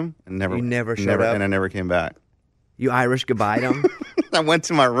restroom and never showed up? And I never came back. You Irish goodbye them? I went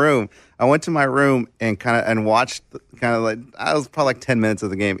to my room and watched like I was probably like 10 minutes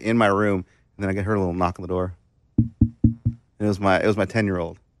of the game in my room, and then I heard a little knock on the door. And it was my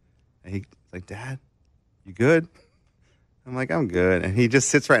 10-year-old, and he's like, "Dad, you good?" I'm like, I'm good. And he just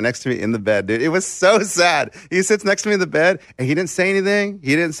sits right next to me in the bed, dude. It was so sad. He sits next to me in the bed, and he didn't say anything.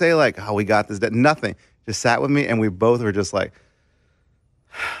 He didn't say, like, oh, we got this. Nothing. Just sat with me, and we both were just like.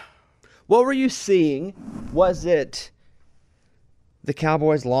 What were you seeing? Was it the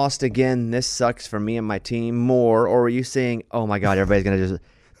Cowboys lost again, this sucks for me and my team more? Or were you seeing, oh, my God, everybody's going to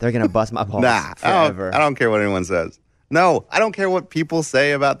they're going to bust my balls forever? I don't care what anyone says. No, I don't care what people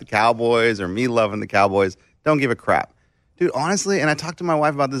say about the Cowboys or me loving the Cowboys. Don't give a crap. Dude, honestly, and I talked to my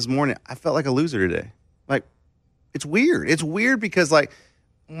wife about this morning, I felt like a loser today. Like, it's weird. It's weird because, like,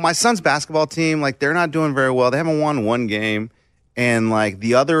 my son's basketball team, like, they're not doing very well. They haven't won one game. And, like,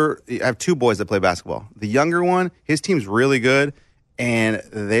 I have two boys that play basketball. The younger one, his team's really good, and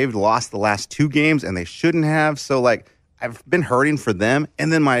they've lost the last two games, and they shouldn't have. So, like, I've been hurting for them.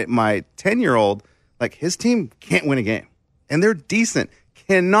 And then my 10-year-old, like, his team can't win a game. And they're decent,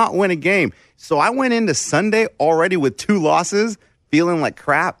 cannot win a game. So I went into Sunday already with 2 losses, feeling like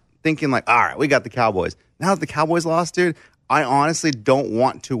crap, thinking like, all right, we got the Cowboys. Now that the Cowboys lost, dude, I honestly don't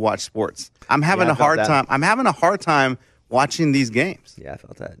want to watch sports. I'm having a hard time. I'm having a hard time watching these games. Yeah, I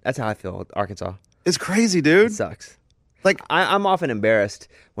felt that. That's how I feel with Arkansas. It's crazy, dude. It sucks. Like I'm often embarrassed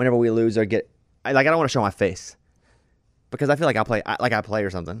whenever we lose or I don't want to show my face because I feel like I play or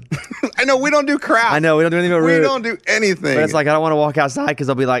something. I know we don't do crap. I know we don't do anything. We don't do anything. But it's like I don't want to walk outside because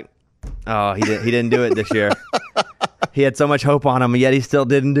they'll be like, oh, he didn't do it this year. He had so much hope on him, yet he still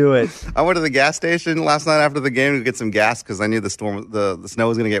didn't do it. I went to the gas station last night after the game to get some gas because I knew the snow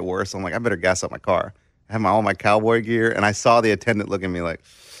was going to get worse. I'm like, I better gas up my car. I have all my cowboy gear, and I saw the attendant look at me like,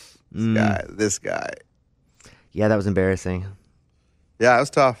 this guy. Yeah, that was embarrassing. Yeah, it was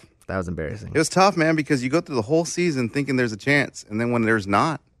tough. That was embarrassing. It was tough, man, because you go through the whole season thinking there's a chance, and then when there's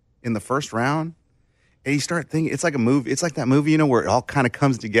not in the first round, and you start thinking, it's like a movie. It's like that movie, where it all kind of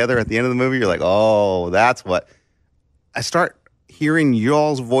comes together at the end of the movie. You're like, oh, that's what. I start hearing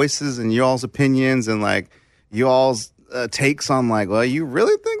y'all's voices and y'all's opinions and, like, y'all's takes on, like, well, you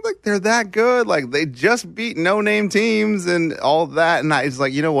really think, like, they're that good? Like, they just beat no-name teams and all that. And I was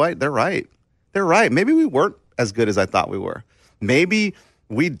like, you know what? They're right. They're right. Maybe we weren't as good as I thought we were. Maybe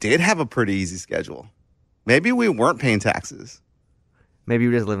we did have a pretty easy schedule. Maybe we weren't paying taxes. Maybe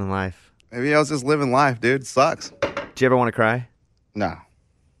you were just living life. Maybe I was just living life, dude. Sucks. Did you ever want to cry? No.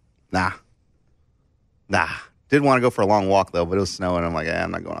 Nah. Did want to go for a long walk, though, but it was snowing. I'm like,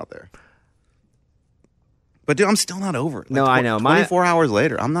 I'm not going out there. But, dude, I'm still not over it. Like, no, I know. 24 hours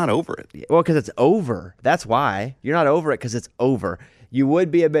later, I'm not over it. Well, because it's over. That's why. You're not over it because it's over. You would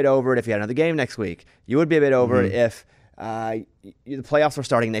be a bit over it if you had another game next week. You would be a bit over it if the playoffs were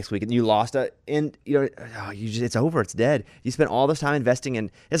starting next week and you lost it. And, it's over. It's dead. You spent all this time investing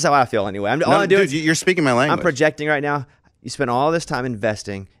in. This is how I feel anyway. Dude, you're speaking my language. I'm projecting right now. You spent all this time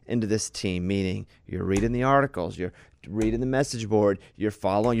investing into this team, meaning you're reading the articles, you're reading the message board, you're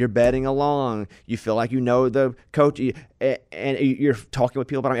following, you're betting along, you feel like you know the coach, and you're talking with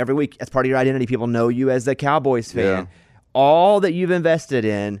people about him every week. That's part of your identity. People know you as the Cowboys fan. Yeah. All that you've invested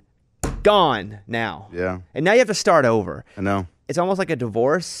in, gone now. Yeah. And now you have to start over. I know. It's almost like a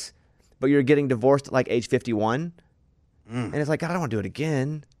divorce, but you're getting divorced at like age 51. And it's like, God, I don't want to do it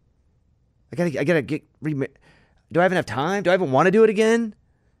again. I gotta get remarried. Do I even have time? Do I even want to do it again?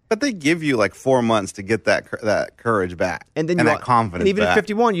 But they give you like 4 months to get that courage back and that confidence. And even back. at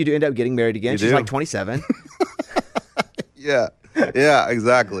 51, you do end up getting married again. She's like 27. Yeah,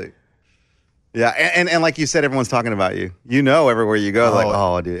 exactly. Yeah, and like you said, everyone's talking about you. You know, everywhere you go, like,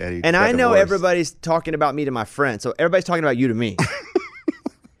 oh, dude, Eddie. And I know everybody's talking about me to my friends, so everybody's talking about you to me.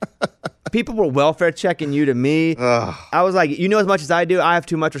 People were welfare checking you to me. Ugh. I was like, you know as much as I do, I have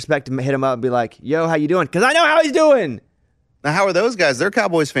too much respect to hit him up and be like, yo, how you doing? Because I know how he's doing. Now, how are those guys? They're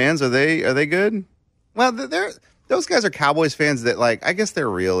Cowboys fans. Are they good? Well, those guys are Cowboys fans that, like, I guess they're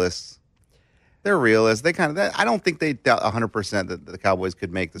realists. They're realists. They kind of. I don't think they doubt 100% that the Cowboys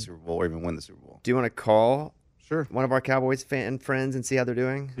could make the Super Bowl or even win the Super Bowl. Do you want to call? Sure. One of our Cowboys fan friends and see how they're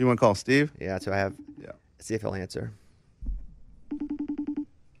doing? You want to call Steve? Yeah, that's who I have. Yeah. See if he'll answer.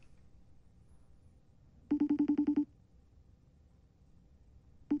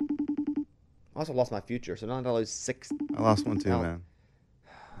 I also lost my future, so now I lose 6. I lost one too, man.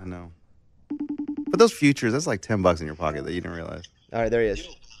 I know. But those futures, that's like $10 in your pocket that you didn't realize. All right, there he is.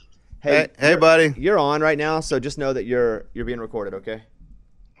 Hey, buddy. You're on right now, so just know that you're being recorded, okay?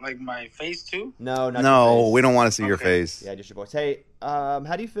 Like my face too? No, not your face. We don't want to see your face. Yeah, just your voice. Hey, how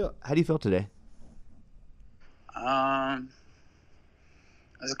do you feel? How do you feel today?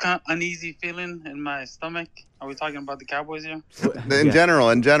 There's a kind of uneasy feeling in my stomach. Are we talking about the Cowboys here? In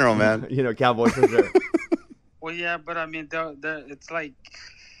general, man. You know, Cowboys for sure. Well, yeah, but I mean, it's like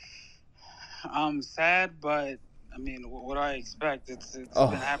I'm sad, but I mean, what do I expect? It's been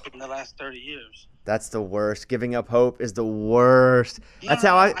happening the last 30 years. That's the worst. Giving up hope is the worst. That's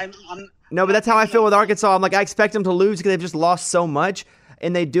how No, but that's how I feel with Arkansas. I'm like, I expect them to lose because they've just lost so much,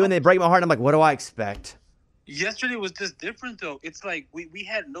 and they do, and they break my heart. I'm like, what do I expect? Yesterday was just different, though. It's like we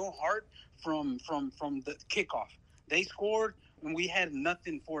had no heart from the kickoff. They scored, and we had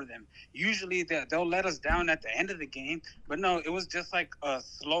nothing for them. Usually they'll let us down at the end of the game, but no, it was just like a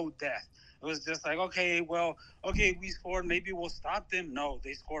slow death. It was just like, okay, we scored. Maybe we'll stop them. No,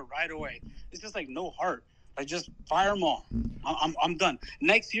 they scored right away. It's just like no heart. Like, just fire them all. I'm done.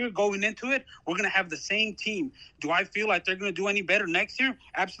 Next year, going into it, we're going to have the same team. Do I feel like they're going to do any better next year?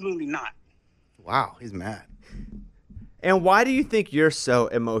 Absolutely not. Wow, he's mad. And why do you think you're so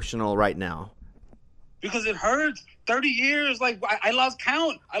emotional right now? Because it hurts. 30 years. Like, I lost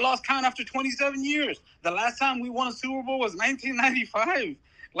count. I lost count after 27 years. The last time we won a Super Bowl was 1995.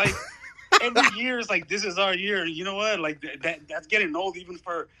 Like, every year is like, this is our year. You know what? Like, that's getting old even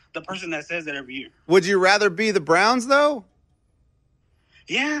for the person that says that every year. Would you rather be the Browns, though?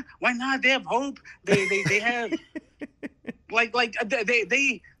 Yeah, why not? They have hope. They have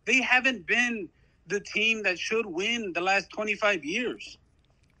they haven't been the team that should win the last 25 years.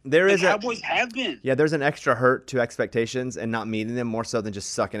 The Cowboys have been. Yeah, there's an extra hurt to expectations and not meeting them more so than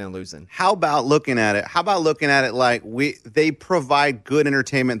just sucking and losing. How about looking at it like they provide good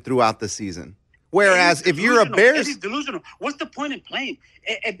entertainment throughout the season? Whereas if you're a Bears, Eddie's delusional. What's the point in playing?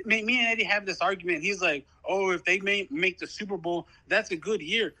 Me and Eddie have this argument. He's like, "Oh, if they make the Super Bowl, that's a good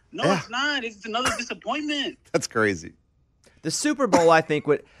year." No, It's not. It's another disappointment. That's crazy. The Super Bowl, I think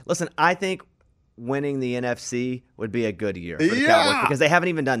I think winning the NFC would be a good year for the Cowboys because they haven't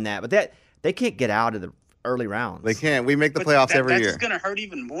even done that. But they can't get out of the early rounds. They can't. We make the playoffs every year. That's just going to hurt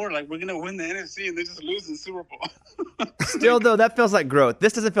even more. Like, we're going to win the NFC and they just lose the Super Bowl. Still, though, that feels like growth.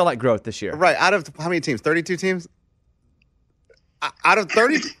 This doesn't feel like growth this year. Right. Out of how many teams? 32 teams? Out of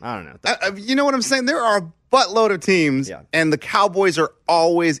 30? I don't know. You know what I'm saying? There are a buttload of teams, and the Cowboys are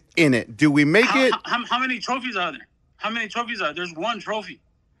always in it. Do we make it? How many trophies are there? How many trophies are there? There's one trophy.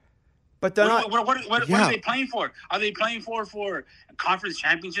 But they're not. What are they playing for? Are they playing for conference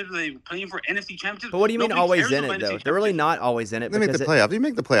championships? Are they playing for NFC championships? But what do you mean always in it, though? They're really not always in it. They make the playoffs. You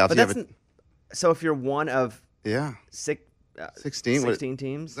make the playoffs. But so if you're one of 16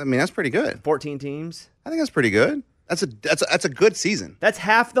 teams. I mean, that's pretty good. 14 teams. I think that's pretty good. That's a good season. That's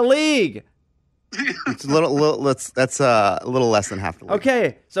half the league. It's that's a little less than half the league.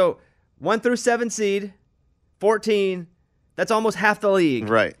 Okay, so 1 through 7 seed, 14. That's almost half the league.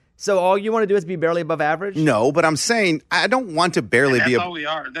 Right. So all you want to do is be barely above average? No, but I'm saying I don't want to barely be. That's all we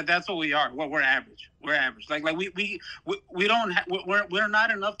are. That's what we are. We're average. We're average. Like we don't. We're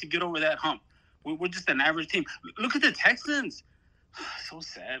not enough to get over that hump. We're just an average team. Look at the Texans. So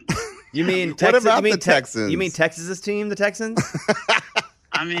sad. You mean what Texas, about the Texans? You mean Texas's team, the Texans?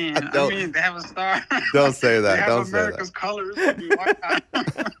 I mean, they have a star. Don't say that. They have don't America's say that. colors. I mean, why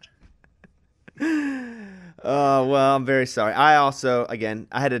not? Well, I'm very sorry. I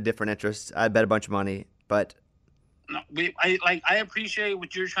had a different interest. I bet a bunch of money, but no, I appreciate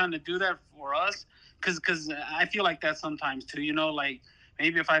what you're trying to do that for us, because I feel like that sometimes too. You know, like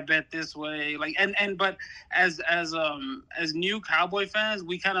maybe if I bet this way, like but as new Cowboy fans,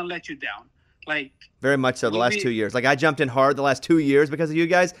 we kind of let you down. Like very much so the last 2 years. Like I jumped in hard the last 2 years because of you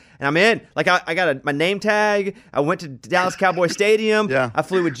guys, and I'm in. Like I got my name tag. I went to Dallas Cowboy Stadium. Yeah. I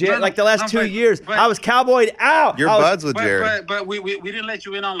flew with Jared. Like the last 2 years, I was cowboyed out. You're buds with Jared. But we didn't let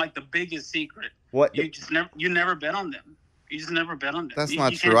you in on like the biggest secret. What? You never bet on them. You just never bet on them. That's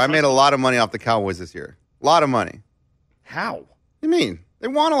not true. I made a lot of money off the Cowboys this year. A lot of money. How? What do you mean? They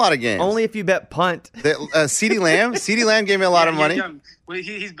won a lot of games. Only if you bet punt. CeeDee Lamb gave me a lot of money. Yeah. Well,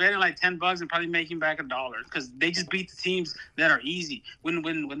 he's betting like $10 and probably making back $1 because they just beat the teams that are easy. When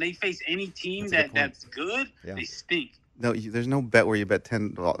they face any team that's good, they stink. No, there's no bet where you bet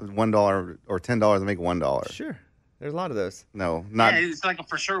 $1 or $10 and make $1. Sure, there's a lot of those. No, not. Yeah, it's like a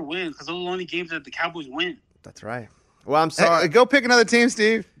for sure win because those are the only games that the Cowboys win. That's right. Well, I'm sorry. Hey, go pick another team,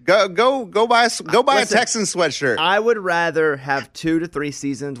 Steve. Go buy a Texans sweatshirt. I would rather have 2 to 3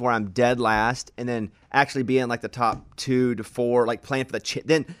 seasons where I'm dead last and then actually be in like the top 2 to 4, like playing for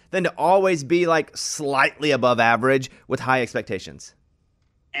the than to always be like slightly above average with high expectations.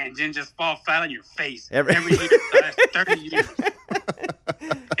 And then just fall flat on your face every year for the last 30 years.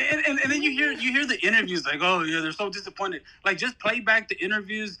 And then you hear the interviews like, oh yeah, they're so disappointed. Like just play back the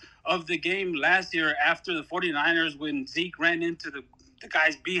interviews of the game last year after the 49ers when Zeke ran into the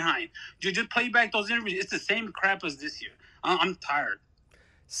guy's behind. You just play back those interviews. It's the same crap as this year. I'm tired.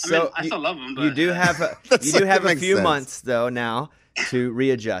 So I still love them. But, you do have a few months though now to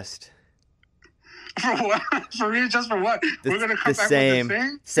readjust. For what? For me, just for what? We're gonna come back same, with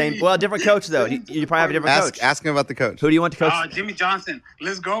the same. Well, different coach though. You probably have a different coach. Ask him about the coach. Who do you want to coach? Oh, Jimmy Johnson.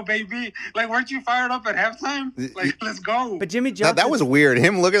 Let's go, baby. Like, weren't you fired up at halftime? Like, let's go. But Jimmy Johnson. That was weird.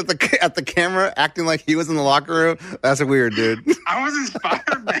 Him looking at the camera, acting like he was in the locker room. That's weird, dude. I was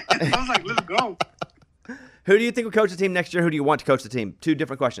inspired, man. I was like, let's go. Who do you think will coach the team next year? Who do you want to coach the team? Two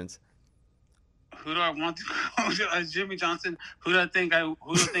different questions. Who do I want to coach? Jimmy Johnson. Who do I think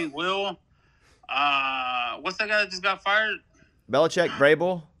will? What's that guy that just got fired? Belichick,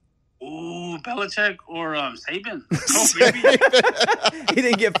 Vrabel. Ooh, Belichick or Saban. He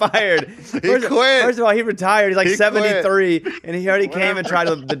didn't get fired. He quit. First of all, he retired. He's like He 73, and he already came and tried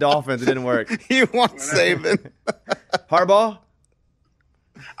the Dolphins. It didn't work. He wants Saban. Harbaugh?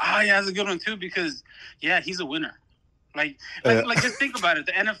 Yeah, that's a good one too because he's a winner. Like just think about it.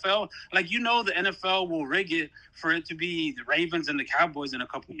 The NFL, the NFL will rig it for it to be the Ravens and the Cowboys in a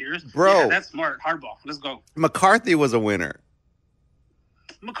couple years. Bro, yeah, that's smart. Harbaugh, let's go. McCarthy was a winner.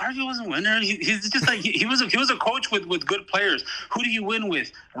 McCarthy wasn't a winner. He's just like he was a coach with good players. Who do you win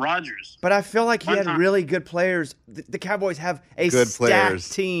with? Rodgers. But I feel like he had really good players. The Cowboys have a good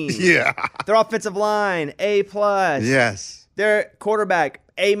stacked team. Yeah. Their offensive line, A+. Yes. Their quarterback,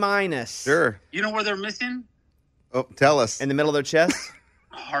 A-. Sure. You know where they're missing? Oh, tell us. In the middle of their chest?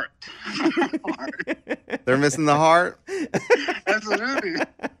 Heart. They're missing the heart? Absolutely.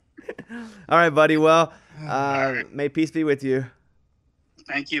 All right, buddy. Well, may peace be with you.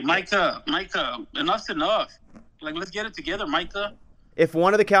 Thank you. Micah, enough's enough. Like, let's get it together, Micah. If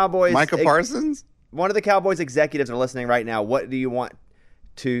one of the Cowboys... Micah Parsons? One of the Cowboys executives are listening right now, what do you want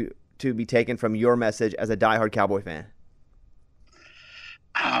to be taken from your message as a diehard Cowboy fan?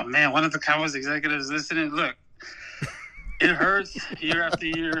 Oh, man, one of the Cowboys executives listening. Look, it hurts year after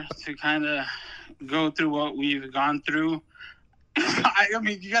year to kind of go through what we've gone through. I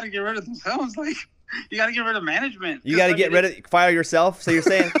mean, you got to get rid of themselves. Like, you got to get rid of management. You got to fire yourself? So you're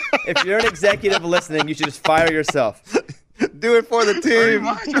saying if you're an executive listening, you should just fire yourself. Do it for the team. Pretty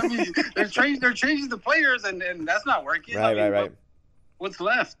much. I mean, they're changing the players, and that's not working. Right. What's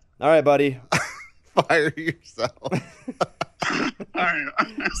left? All right, buddy. Fire yourself. All right.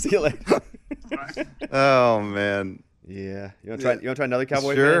 See you later. Oh, man. Yeah. You want to try another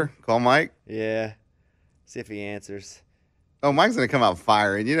Cowboy Sure. fan? Call Mike. Yeah. See if he answers. Oh, Mike's going to come out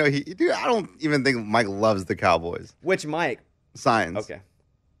firing. You know, I don't even think Mike loves the Cowboys. Which Mike? Science. Okay.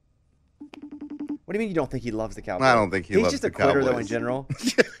 What do you mean you don't think he loves the Cowboys? I don't think he loves the Cowboys. He's just a quitter, though, in general.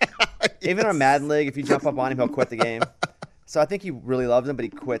 Even on Madden League, if you jump up on him, he'll quit the game. So I think he really loves him, but he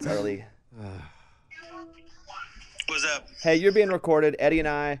quits early. What's up? Hey, you're being recorded. Eddie and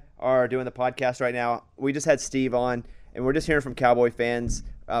I are doing the podcast right now. We just had Steve on, and we're just hearing from Cowboy fans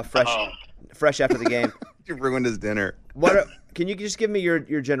fresh after the game. You ruined his dinner. Can you just give me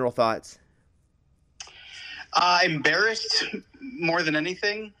your general thoughts? Embarrassed more than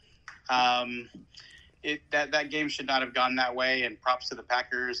anything. That game should not have gone that way, and props to the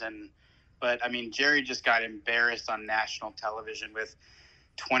Packers. But I mean, Jerry just got embarrassed on national television with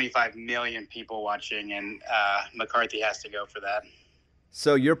 25 million people watching, and McCarthy has to go for that.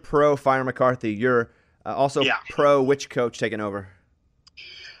 So you're pro fire McCarthy. You're also pro which coach taking over?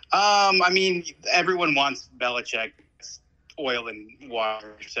 I mean, everyone wants Belichick, oil and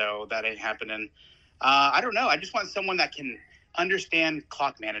water, so that ain't happening. I don't know. I just want someone that can understand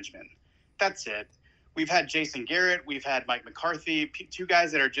clock management. That's it. We've had Jason Garrett. We've had Mike McCarthy, two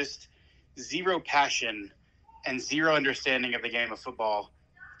guys that are just zero passion and zero understanding of the game of football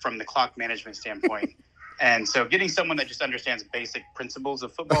from the clock management standpoint. And so getting someone that just understands basic principles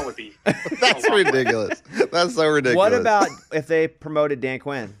of football would be... That's ridiculous. That's so ridiculous. What about if they promoted Dan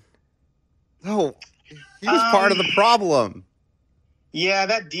Quinn? No, he was part of the problem. Yeah,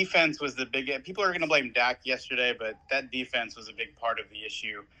 that defense was the big... People are going to blame Dak yesterday, but that defense was a big part of the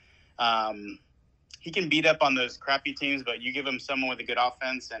issue. He can beat up on those crappy teams, but you give him someone with a good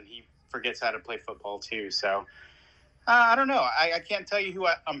offense, and he forgets how to play football too. So I don't know. I can't tell you who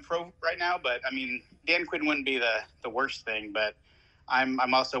I'm pro right now, but I mean, Dan Quinn wouldn't be the worst thing, but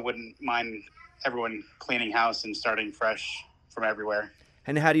I'm also wouldn't mind everyone cleaning house and starting fresh from everywhere.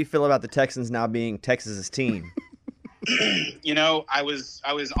 And how do you feel about the Texans now being Texas's team? You know, I was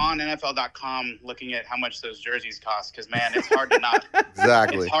on NFL.com looking at how much those jerseys cost because, man, it's hard to not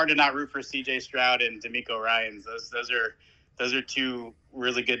Exactly. It's hard to not root for C.J. Stroud and D'Amico Ryans. Those are two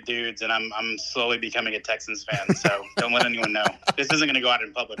really good dudes, and I'm slowly becoming a Texans fan. So don't let anyone know. This isn't going to go out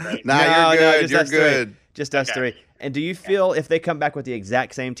in public, right? No, you're good. You're us good. Three. Just us three. And do you feel if they come back with the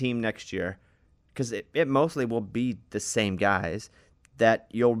exact same team next year, because it mostly will be the same guys, that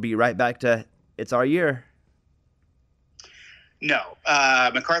you'll be right back to it's our year? No.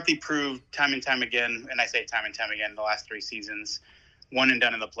 McCarthy proved time and time again, and I say time and time again, the last 3 seasons, one and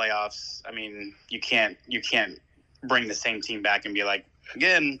done in the playoffs. I mean, you can't bring the same team back and be like,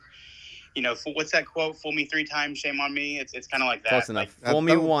 again, what's that quote? Fool me 3 times, shame on me. It's kind of like that. Close enough. Like, Fool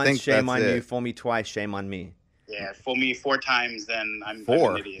me once, shame on you. Fool me twice, shame on me. Yeah, fool me 4 times, then I'm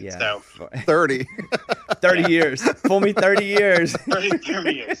an idiot. Yeah. So 30. 30 years. Fool me 30 years.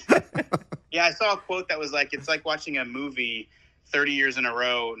 30 years. Yeah, I saw a quote that was like, it's like watching a movie 30 years in a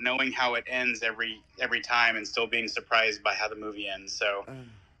row, knowing how it ends every time and still being surprised by how the movie ends. So,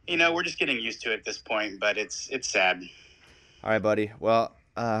 we're just getting used to it at this point, but it's sad. All right, buddy. Well,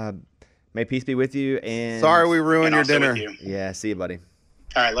 may peace be with you. And sorry we ruined your dinner. Yeah, see you, buddy.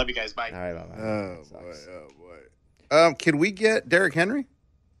 All right, love you guys. Bye. All right, bye-bye. Oh, boy. Can we get Derrick Henry?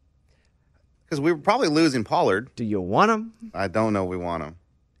 Because we were probably losing Pollard. Do you want him? I don't know if we want him.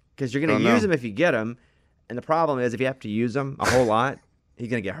 Because you're going to use him if you get him. And the problem is, if you have to use him a whole lot, he's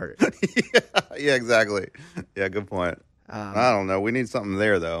going to get hurt. Yeah, exactly. Yeah, good point. I don't know. We need something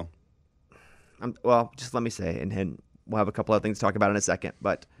there, though. Well, just let me say, and we'll have a couple other things to talk about in a second.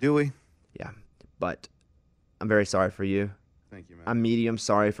 But do we? Yeah. But I'm very sorry for you. Thank you, man. I'm medium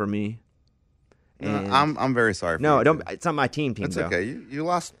sorry for me. And I'm very sorry for you. No, don't. It's not my team. It's though. okay. You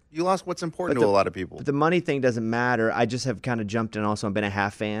lost what's important to a lot of people. But the money thing doesn't matter. I just have kind of jumped in also and been a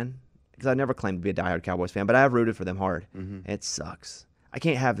half fan because I never claimed to be a diehard Cowboys fan, but I have rooted for them hard. Mm-hmm. It sucks. I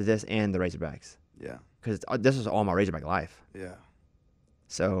can't have this and the Razorbacks. Yeah. Because this is all my Razorback life. Yeah.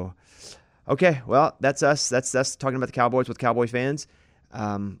 So, okay. Well, that's us. That's us talking about the Cowboys with Cowboys fans.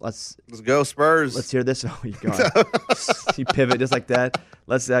 Let's go Spurs. Let's hear this. Oh, you pivot just like that.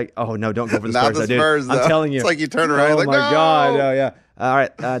 Let's. Oh no, don't go for the Spurs. Not the Spurs, dude. I'm telling you. It's like you turn around. Oh like, my God. Oh yeah. All right.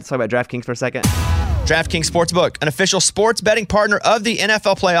 Let's talk about DraftKings for a second. DraftKings Sportsbook, an official sports betting partner of the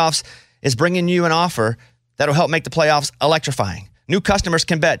NFL playoffs, is bringing you an offer that'll help make the playoffs electrifying. New customers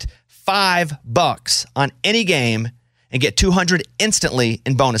can bet $5 on any game and get $200 instantly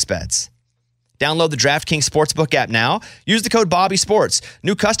in bonus bets. Download the DraftKings Sportsbook app now. Use the code BobbySports.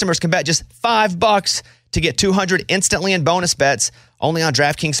 New customers can bet just $5 to get $200 instantly in bonus bets only on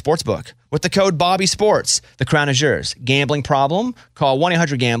DraftKings Sportsbook. With the code BobbySports, the crown is yours. Gambling problem? Call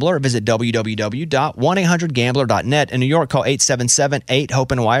 1-800-GAMBLER or visit www.1800gambler.net. In New York, call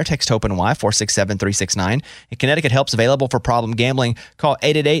 877-8-HOPE-NY or text HOPE-NY 467-369. In Connecticut, help's available for problem gambling. Call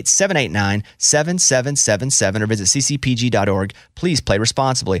 888-789-7777 or visit ccpg.org. Please play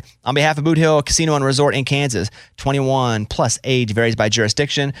responsibly. On behalf of Boot Hill Casino and Resort in Kansas, 21 plus age varies by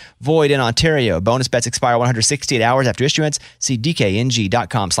jurisdiction. Void in Ontario. Bonus bets expire 168 hours after issuance. See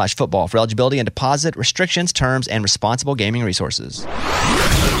dkng.com/football for eligibility and deposit restrictions, terms, and responsible gaming resources.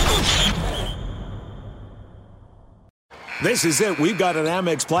 This is it. We've got an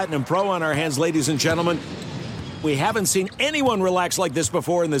Amex Platinum Pro on our hands, ladies and gentlemen. We haven't seen anyone relax like this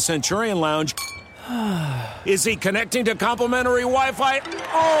before in the Centurion Lounge. Is he connecting to complimentary Wi-Fi?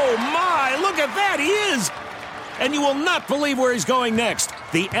 Oh, my. Look at that. He is. And you will not believe where he's going next.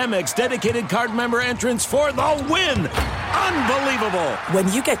 The Amex dedicated card member entrance for the win. Unbelievable.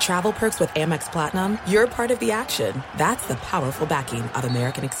 When you get travel perks with Amex Platinum, you're part of the action. That's the powerful backing of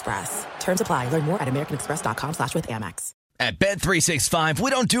American Express. Terms apply. Learn more at americanexpress.com/withAmex. At Bet365, we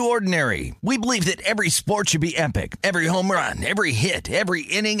don't do ordinary. We believe that every sport should be epic. Every home run, every hit, every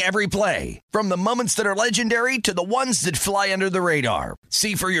inning, every play. From the moments that are legendary to the ones that fly under the radar.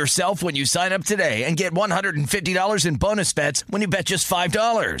 See for yourself when you sign up today and get $150 in bonus bets when you bet just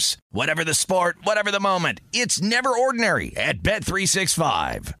 $5. Whatever the sport, whatever the moment, it's never ordinary at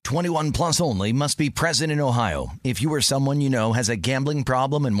Bet365. 21 plus only. Must be present in Ohio. If you or someone you know has a gambling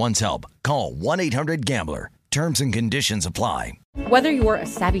problem and wants help, call 1-800-GAMBLER. Terms and conditions apply. Whether you're a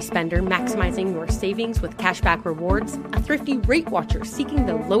savvy spender maximizing your savings with cashback rewards, a thrifty rate watcher seeking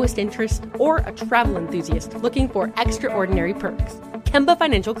the lowest interest, or a travel enthusiast looking for extraordinary perks, Kemba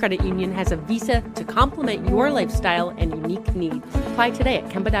Financial Credit Union has a visa to complement your lifestyle and unique needs. Apply today at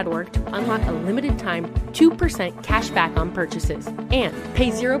Kemba.org to unlock a limited time 2% cash back on purchases and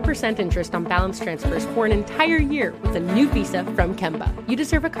pay 0% interest on balance transfers for an entire year with a new visa from Kemba. You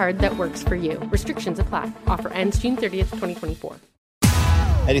deserve a card that works for you. Restrictions apply. Offer ends June 30th, 2024.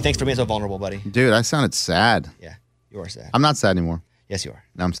 Eddie, thanks for being so vulnerable, buddy. Dude, I sounded sad. Yeah, you are sad. I'm not sad anymore. Yes, you are.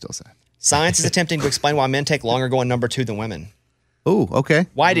 No, I'm still sad. Science is attempting to explain why men take longer going number 2 than women. Oh, okay.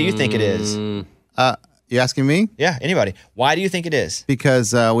 Why do you think it is? You asking me? Yeah, anybody. Why do you think it is?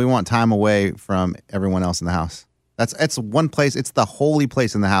 Because we want time away from everyone else in the house. It's one place. It's the holy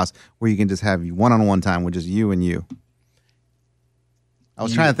place in the house where you can just have one-on-one time with just you and you. I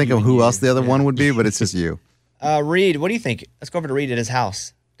was trying to think of who else the other one would be, but it's just you. Reed, what do you think? Let's go over to Reed at his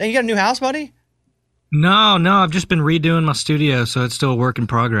house. Dang, you got a new house, buddy? No, I've just been redoing my studio, so it's still a work in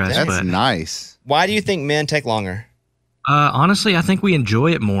progress. That's nice. Why do you think men take longer? Honestly, I think we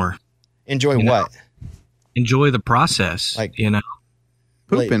enjoy it more. Enjoy what? Enjoy the process. Like,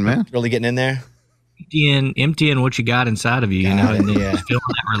 pooping, man. Really getting in there? Emptying what you got inside of you, and then just feeling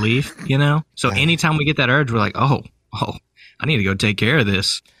that relief, So anytime we get that urge, we're like, oh, I need to go take care of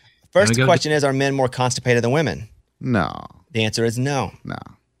this. First question is, are men more constipated than women? No. The answer is no. No.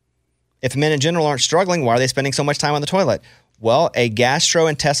 If men in general aren't struggling, why are they spending so much time on the toilet? Well, a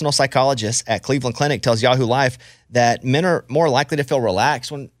gastrointestinal psychologist at Cleveland Clinic tells Yahoo Life that men are more likely to feel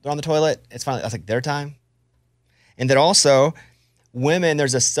relaxed when they're on the toilet. It's finally, that's like their time. And that also, women,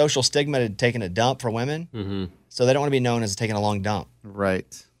 there's a social stigma to taking a dump for women. Mm-hmm. So they don't want to be known as taking a long dump.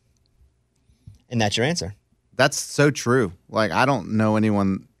 Right. And that's your answer. That's so true. Like, I don't know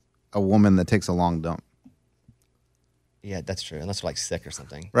a woman that takes a long dump. Yeah, that's true. Unless you're like sick or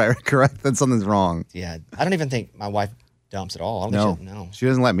something. Right, correct. Then something's wrong. Yeah. I don't even think my wife dumps at all. I don't No. think no. She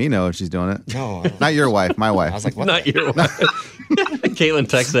doesn't let me know if she's doing it. No. Not your wife, my wife. I was like, what? Not your wife. Caitlin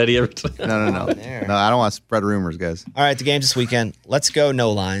texts Eddie every time. No. No, I don't want to spread rumors, guys. All right, the games this weekend. Let's go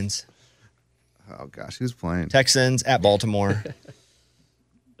no lines. Oh, gosh. Who's playing? Texans at Baltimore.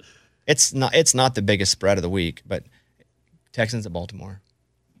 It's not the biggest spread of the week, but Texans at Baltimore.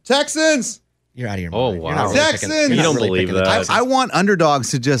 Texans! You're out of your mind. Oh, wow. You're not really Texans! picking- you're You not don't really believe picking the that. Texans. I want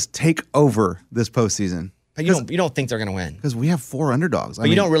underdogs to just take over this postseason. But you don't think they're going to win. Because we have 4 underdogs. But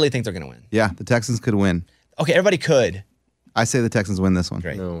you don't really think they're going to win. Yeah, the Texans could win. Okay, everybody could. I say the Texans win this one.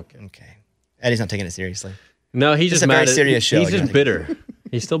 Great. No. Okay. Eddie's not taking it seriously. No, he's It's just a mad very at- serious show. He's You just don't- bitter.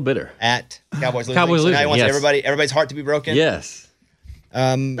 He's still bitter. At Cowboys losing. Cowboys So now he losing, wants yes. everybody's heart to be broken. Yes.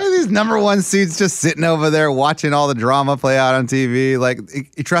 These number 1 seeds just sitting over there watching all the drama play out on TV. Like,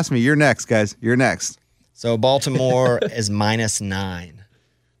 trust me, you're next, guys. You're next. So Baltimore is -9.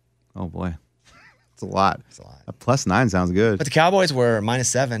 Oh, boy. It's a lot. It's a lot. A +9 sounds good. But the Cowboys were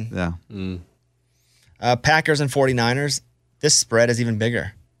 -7. Yeah. Packers and 49ers. This spread is even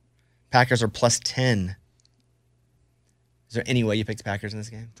bigger. Packers are +10. Is there any way you picked the Packers in this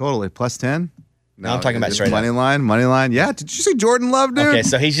game? Totally. +10? No, I'm talking about just straight money up. line. Yeah. Did you see Jordan Love, dude? Okay,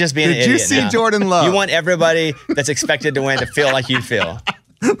 so he's just being an Did idiot you see now. Jordan Love? You want everybody that's expected to win to feel like you feel.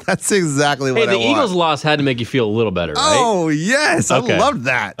 That's exactly what Hey, I the want. Eagles loss had to make you feel a little better, right? Oh, yes. Okay. I loved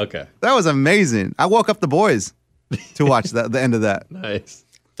that. Okay. That was amazing. I woke up the boys to watch the end of that. Nice.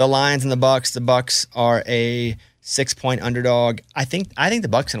 The Lions and the Bucks. The Bucks are a 6-point underdog. I think the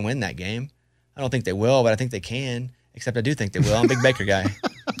Bucks can win that game. I don't think they will, but I think they can. Except I do think they will. I'm a big Baker guy.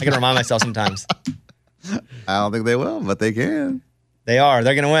 I can remind myself sometimes. I don't think they will, but they can. They are.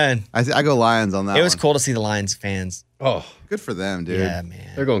 They're going to win. I go Lions on that. It was one. cool to see the Lions fans. Oh, Good for them, dude. Yeah,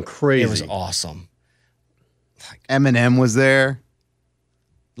 man. they're going crazy. It was awesome. Eminem was there.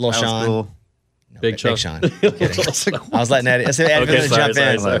 Lil That was Sean. cool. Big Big Sean. Sean. I was letting Eddie. I said Eddie Okay, was sorry, going to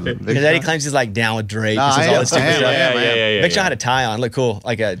jump sorry. in. Big Because Eddie Sean? claims he's like down with Drake. No, This is I all am. this stupid I am. stuff. Yeah. Big Sean had a tie on. Looked cool.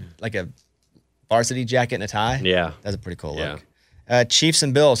 Like a varsity jacket and a tie. Yeah. That's a pretty cool Yeah. look. Chiefs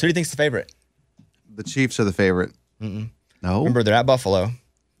and Bills. Who do you think's the favorite? The Chiefs are the favorite. No. Remember, they're at Buffalo.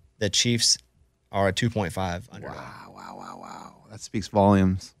 The Chiefs are a 2.5 underdog. Wow. That speaks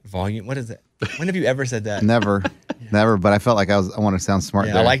volumes. Volume? What is it? When have you ever said that? Never. Never. But I felt like I want to sound smart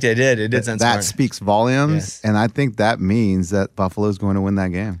Yeah, there. I liked it. It did sound That smart. speaks volumes. Yes. And I think that means that Buffalo's going to win that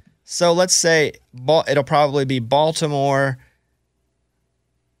game. So let's say it'll probably be Baltimore.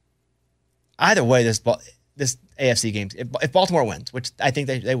 Either way, this AFC game, if Baltimore wins, which I think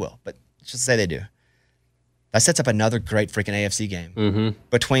they will, but let's just say they do, that sets up another great freaking AFC game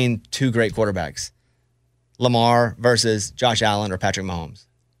between two great quarterbacks, Lamar versus Josh Allen or Patrick Mahomes.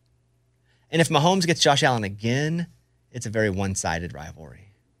 And if Mahomes gets Josh Allen again, it's a very one-sided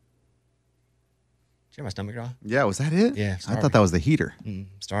rivalry. Did you hear my stomach draw? Yeah, was that it? Yeah, I thought that was the heater.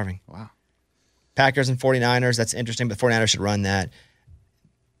 Starving. Wow. Packers and 49ers, that's interesting, but 49ers should run that.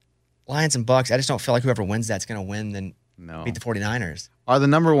 Lions and Bucks, I just don't feel like whoever wins that's going to win, then beat the 49ers. Are the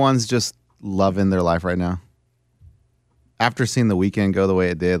number ones just loving their life right now? After seeing the weekend go the way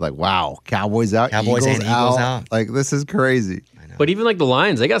it did, like, wow, Cowboys out, Cowboys and Eagles out. Like, this is crazy. But even like the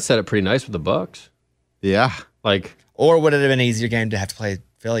Lions, they got set up pretty nice with the Bucks. Yeah. Like, or would it have been an easier game to have to play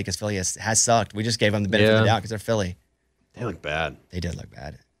Philly because Philly has sucked? We just gave them the benefit of the doubt because they're Philly. They look bad. They did look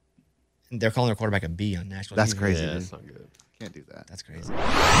bad. And they're calling their quarterback a B on national That's TV. crazy. Yeah, dude. that's not good. Can't do that. That's crazy.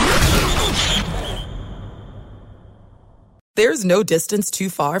 There's no distance too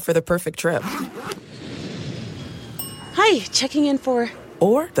far for the perfect trip. Hi, checking in for...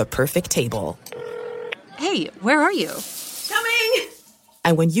 Or the perfect table. Hey, where are you? Coming!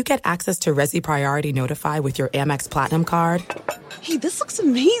 And when you get access to Resi Priority Notify with your Amex Platinum card... Hey, this looks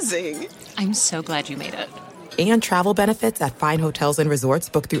amazing. I'm so glad you made it. And travel benefits at fine hotels and resorts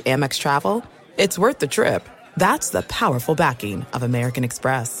booked through Amex Travel, it's worth the trip. That's the powerful backing of American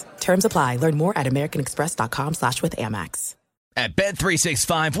Express. Terms apply. Learn more at americanexpress.com/withAmex. At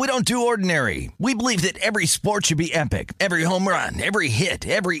Bet365, we don't do ordinary. We believe that every sport should be epic. Every home run, every hit,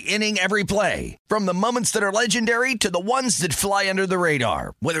 every inning, every play. From the moments that are legendary to the ones that fly under the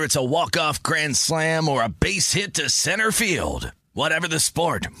radar. Whether it's a walk-off grand slam or a base hit to center field. Whatever the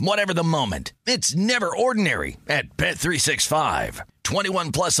sport, whatever the moment. It's never ordinary at Bet365.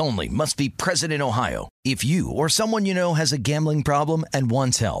 21 plus only. Must be present in Ohio. If you or someone you know has a gambling problem and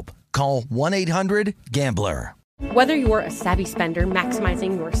wants help, call 1-800-GAMBLER. Whether you're a savvy spender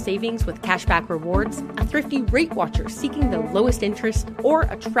maximizing your savings with cashback rewards, a thrifty rate watcher seeking the lowest interest, or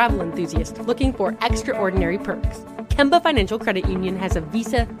a travel enthusiast looking for extraordinary perks, Kemba Financial Credit Union has a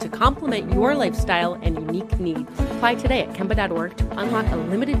visa to complement your lifestyle and unique needs. Apply today at Kemba.org to unlock a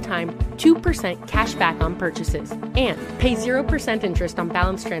limited time 2% cash back on purchases and pay 0% interest on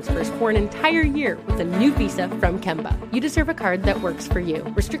balance transfers for an entire year with a new visa from Kemba. You deserve a card that works for you.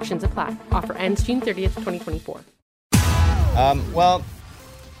 Restrictions apply. Offer ends June 30th, 2024. Well, I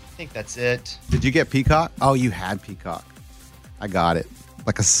think that's it. Did you get Peacock? Oh, you had Peacock. I got it.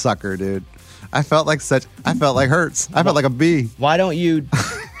 Like a sucker, dude. I felt like Hurts. I felt like a bee. Why don't you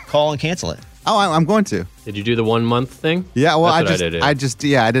call and cancel it? Oh, I'm going to. Did you do the 1 month thing? Yeah, well, I did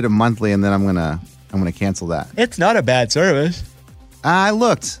it monthly, and then I'm gonna cancel that. It's not a bad service. I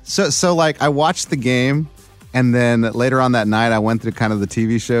looked. So like I watched the game, and then later on that night I went through kind of the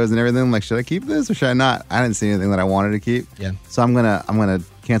TV shows and everything. I'm like, should I keep this or should I not? I didn't see anything that I wanted to keep. Yeah. So I'm gonna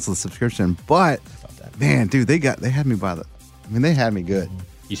cancel the subscription. But man, dude, they had me they had me good.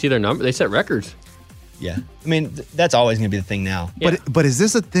 You see their number? They set records. Yeah. I mean, that's always going to be the thing now. Yeah. But is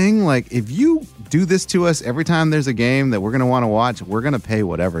this a thing? Like, if you do this to us every time there's a game that we're going to want to watch, we're going to pay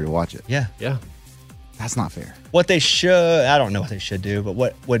whatever to watch it. Yeah. Yeah. That's not fair. What they should, I don't know what they should do, but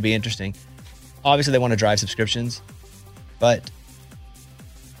what would be interesting, obviously they want to drive subscriptions, but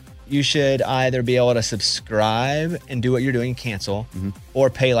you should either be able to subscribe and do what you're doing, cancel, or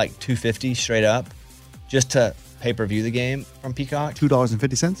pay like $250 straight up just to pay-per-view the game from Peacock.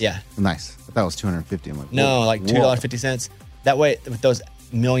 $2.50? Yeah. Nice. I thought it was $250. I'm like, no, whoa. like $2.50. That way, with those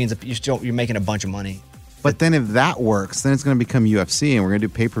millions of, you're making a bunch of money. But then if that works, then it's going to become UFC, and we're going to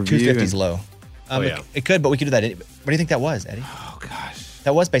do pay-per-view. $250 is low. It could, but we could do that. What do you think that was, Eddie? Oh, gosh.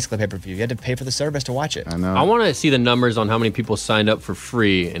 That was basically pay-per-view. You had to pay for the service to watch it. I know. I want to see the numbers on how many people signed up for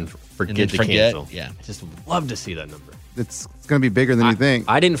free and forget to cancel. Yeah. I just would love to see that number. It's going to be bigger than you think.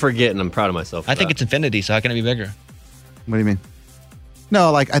 I didn't forget, and I'm proud of myself. I think it's infinity, so how can it be bigger? What do you mean?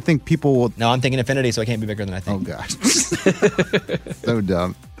 No, like I think people will. No, I'm thinking infinity, so it can't be bigger than I think. Oh gosh, so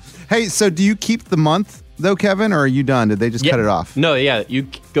dumb. Hey, so do you keep the month though, Kevin, or are you done? Did they just cut it off? No, yeah, you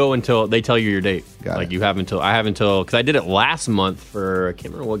go until they tell you your date. Got like it. you have until I have until because I did it last month for I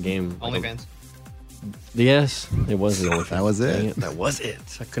can't remember what game. OnlyFans. Yes, it was the OnlyFans. That was it. Dang it. That was it.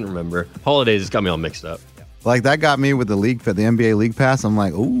 I couldn't remember. Holidays got me all mixed up. Like that got me with the NBA League Pass. I'm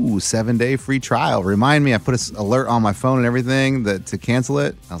like, ooh, 7-day free trial. Remind me, I put an alert on my phone and everything to cancel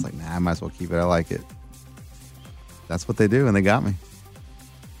it. I was like, nah, I might as well keep it. I like it. That's what they do, and they got me.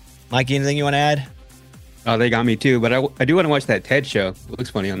 Mikey, anything you want to add? Oh, they got me too, but I do want to watch that TED show. It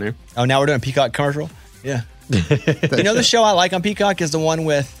looks funny on there. Oh, now we're doing a Peacock commercial? Yeah. You know the show I like on Peacock is the one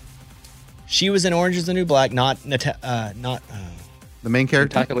with, she was in Orange is the New Black, the main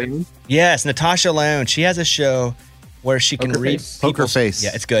character? Natasha Lyonne? Yes, Natasha Lyonne. She has a show where she can read Poker Face.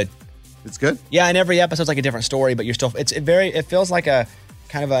 Yeah, it's good. It's good? Yeah, and every episode's like a different story, but you're still, it feels like a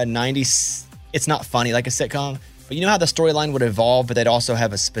kind of a 90s, it's not funny like a sitcom, but you know how the storyline would evolve, but they'd also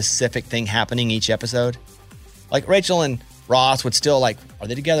have a specific thing happening each episode? Like Rachel and Ross would still like, are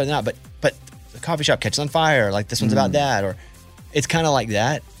they together or not? But the coffee shop catches on fire, like this one's about that, or it's kind of like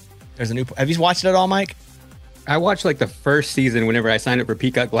that. There's a new, have you watched it at all, Mike? I watched like the first season whenever I signed up for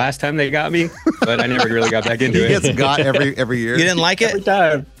Peacock last time they got me, but I never really got back into it. He gets got every year. You didn't like it? Every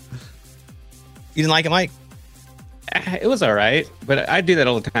time. You didn't like it, Mike? It was all right, but I do that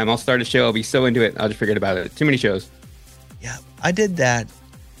all the time. I'll start a show, I'll be so into it, I'll just forget about it. Too many shows. Yeah, I did that.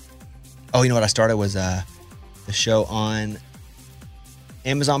 Oh, you know what I started was the show on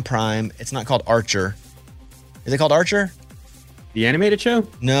Amazon Prime. It's not called Archer. Is it called Archer? The animated show?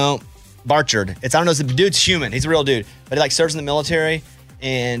 No, Barchard. I don't know, the dude's human. He's a real dude, but he like serves in the military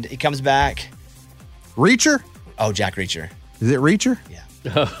and he comes back. Reacher? Oh, Jack Reacher. Is it Reacher? Yeah.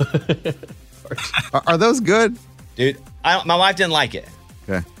 Are those good? Dude, my wife didn't like it.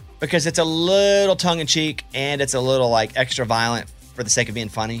 Okay. Because it's a little tongue-in-cheek and it's a little like extra violent for the sake of being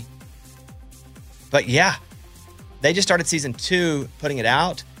funny. But yeah, they just started season 2 putting it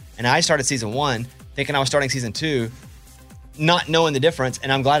out, and I started season 1 thinking I was starting season 2, not knowing the difference,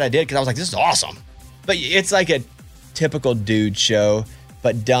 and I'm glad I did because I was like, this is awesome. But it's like a typical dude show,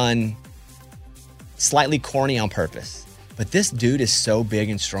 but done slightly corny on purpose. But this dude is so big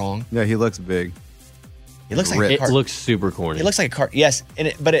and strong. Yeah, he looks big. He looks like it looks super corny. He looks like a car. Yes,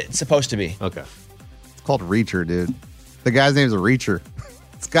 but it's supposed to be. Okay. It's called Reacher, dude. The guy's name is Reacher.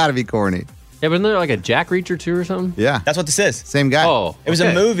 It's got to be corny. Yeah, but isn't there like a Jack Reacher too or something? Yeah. That's what this is. Same guy. Oh, It was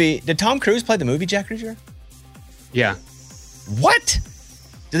a movie. Did Tom Cruise play the movie Jack Reacher? Yeah. What?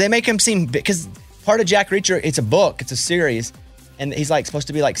 Do they make him seem big? Because part of Jack Reacher, it's a book, it's a series, and he's like supposed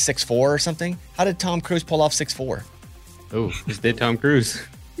to be like 6'4" or something. How did Tom Cruise pull off 6'4"? Oh, just did Tom Cruise.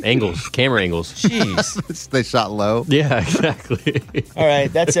 Angles, camera angles. Jeez. They shot low. Yeah, exactly. All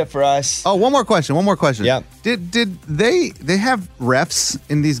right, that's it for us. Oh, one more question. Yep. Did they have refs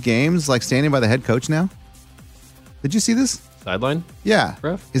in these games like standing by the head coach now? Did you see this? Sideline? Yeah.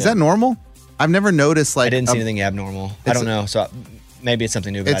 Ref? Is that normal? I've never noticed like I didn't see anything abnormal. I don't know. So maybe it's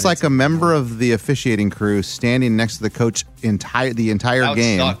something new. But It's like a member of the officiating crew standing next to the coach the entire that would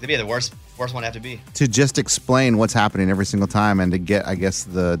game. suck. That'd be the worst one to have to be. To just explain what's happening every single time and to get, I guess,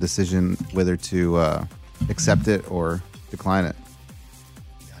 the decision whether to accept it or decline it.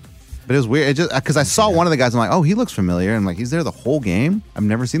 But it was weird. It just because I saw one of the guys, I'm like, oh, he looks familiar. And I'm like, he's there the whole game? I've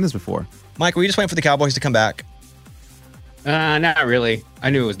never seen this before. Mike, were you just waiting for the Cowboys to come back? Not really. I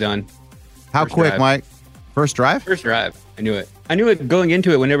knew it was done. How First quick, drive. Mike? First drive? First drive. I knew it. I knew it going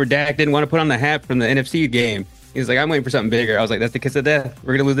into it whenever Dak didn't want to put on the hat from the NFC game. He was like, I'm waiting for something bigger. I was like, that's the kiss of death.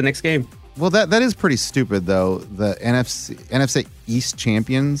 We're going to lose the next game. Well, that is pretty stupid, though. The NFC East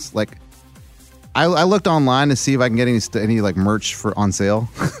champions, like, I looked online to see if I can get any like merch on sale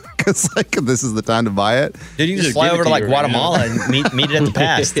because like this is the time to buy it. Dude, you can just fly over to like Guatemala and meet it at the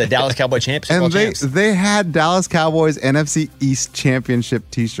pass, the Dallas Cowboy Championship. And they had Dallas Cowboys NFC East Championship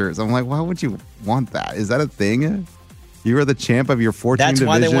T-shirts. I'm like, why would you want that? Is that a thing? You are the champ of your 14 That's division.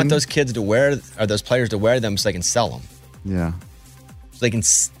 why they want those kids to wear, or those players to wear them so they can sell them. Yeah. So they can,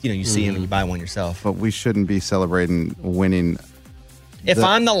 you see them and you buy one yourself. But we shouldn't be celebrating winning. If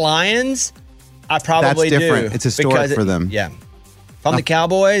I'm the Lions, I probably That's different. do. It's historic for them. Yeah. If I'm the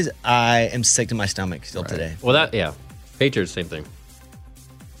Cowboys, I am sick to my stomach still today. Well, Patriots, same thing.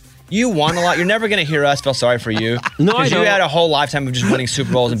 You won a lot. You're never going to hear us feel sorry for you. No, I Because you don't. had a whole lifetime of just winning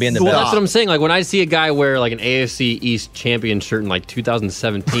Super Bowls and being the Well, best. that's what I'm saying. Like when I see a guy wear like an AFC East champion shirt in like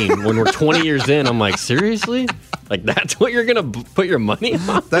 2017, when we're 20 years in, I'm like, seriously? Like that's what you're gonna put your money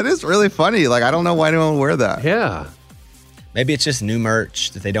on? That is really funny. Like I don't know why anyone would wear that. Yeah. Maybe it's just new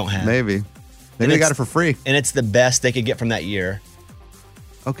merch that they don't have. Maybe they got it for free. And it's the best they could get from that year.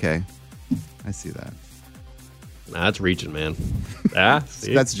 Okay, I see that. Nah, that's reaching, man.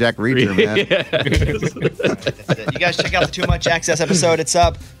 See? That's Jack Reacher, man. You guys check out the Too Much Access episode. It's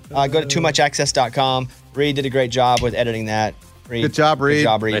up. Go to toomuchaccess.com. Reed did a great job with editing that. Reed, Good job, Reed. Good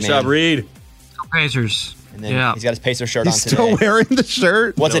job, Reed. Nice job, Reed. Pacers. And then he's got his Pacer shirt He's on today. still wearing the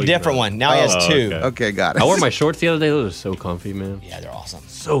shirt. What's No, a he's different not. one? Now he has two. Okay, got it. I wore my shorts the other day. Those are so comfy, man. Yeah, they're awesome.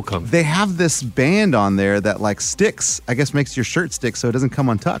 So comfy. They have this band on there that like sticks. I guess makes your shirt stick so it doesn't come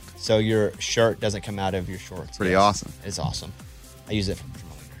untucked. So your shirt doesn't come out of your shorts. Pretty awesome. It's awesome. I use it for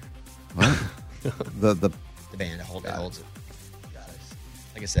my winter. What? the band. It holds it. Got it.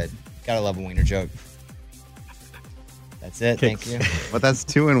 Like I said, gotta love a wiener joke. That's it. Thank you. But that's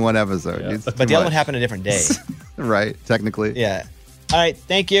 2 in 1 episode. Yeah. It's But too the other one much. happened a different day. Right, technically. Yeah. All right.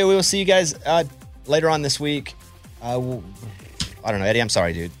 Thank you. We will see you guys later on this week. I don't know, Eddie. I'm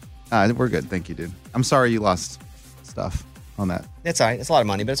sorry, dude. We're good. Thank you, dude. I'm sorry you lost stuff on that. That's all right. It's a lot of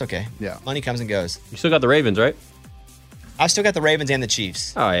money, but it's okay. Yeah. Money comes and goes. You still got the Ravens, right? I've still got the Ravens and the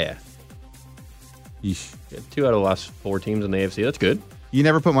Chiefs. Oh, yeah. Yeesh. Yeah, 2 out of the last 4 teams in the AFC. That's good. You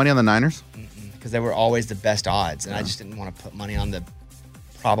never put money on the Niners? Because they were always the best odds, and I just didn't want to put money on the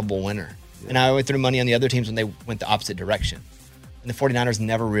probable winner. And I always threw money on the other teams when they went the opposite direction. And the 49ers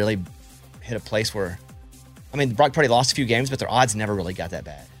never really hit a place where, I mean, Brock Purdy lost a few games, but their odds never really got that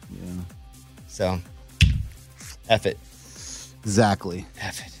bad. Yeah. So, F it. Exactly.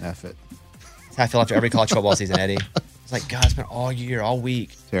 F it. F it. That's how I feel after every college football season, Eddie. It's like, God, it's been all year, all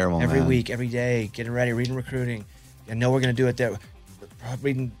week. Terrible, Every man. week, every day, getting ready, reading recruiting. I know we're going to do it there.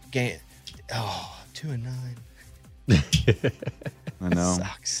 Reading game. Oh, 2-9. I know. It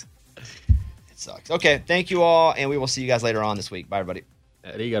sucks. It sucks. Okay, thank you all, and we will see you guys later on this week. Bye, everybody.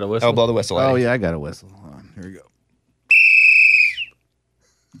 Eddie, you got a whistle? Oh, blow the whistle, Eddie. Oh, yeah, I got a whistle. Hold on. Here we go.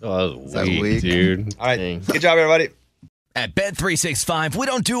 Oh, that was that weak, weak? dude. All right. Dang. Good job, everybody. At Bet365, we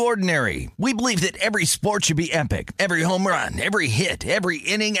don't do ordinary. We believe that every sport should be epic. Every home run, every hit, every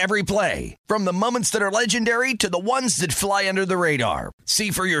inning, every play. From the moments that are legendary to the ones that fly under the radar. See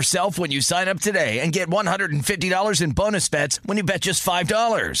for yourself when you sign up today and get $150 in bonus bets when you bet just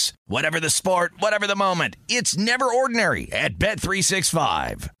 $5. Whatever the sport, whatever the moment, it's never ordinary at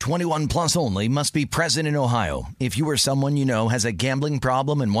Bet365. 21 plus only. Must be present in Ohio. If you or someone you know has a gambling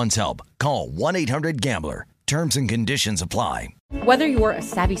problem and wants help, call 1-800-GAMBLER. Terms and conditions apply. Whether you're a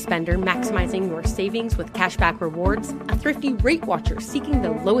savvy spender maximizing your savings with cashback rewards, a thrifty rate watcher seeking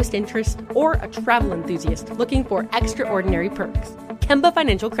the lowest interest, or a travel enthusiast looking for extraordinary perks, Kemba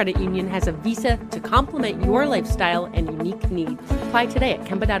Financial Credit Union has a visa to complement your lifestyle and unique needs. Apply today at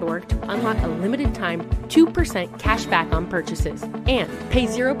Kemba.org to unlock a limited time 2% cash back on purchases and pay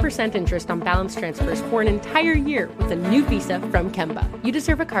 0% interest on balance transfers for an entire year with a new visa from Kemba. You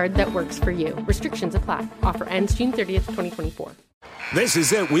deserve a card that works for you. Restrictions apply. Offer ends June 30th, 2024. This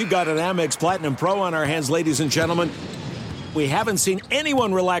is it. We've got an Amex Platinum Pro on our hands, ladies and gentlemen. We haven't seen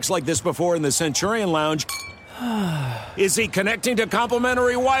anyone relax like this before in the Centurion Lounge. Is he connecting to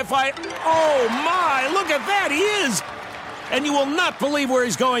complimentary Wi-Fi? Oh, my! Look at that! He is! And you will not believe where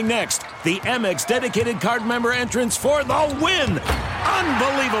he's going next. The Amex dedicated card member entrance for the win!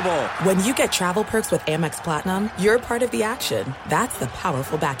 Unbelievable! When you get travel perks with Amex Platinum, you're part of the action. That's the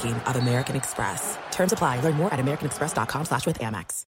powerful backing of American Express. Terms apply. Learn more at americanexpress.com/withAmex.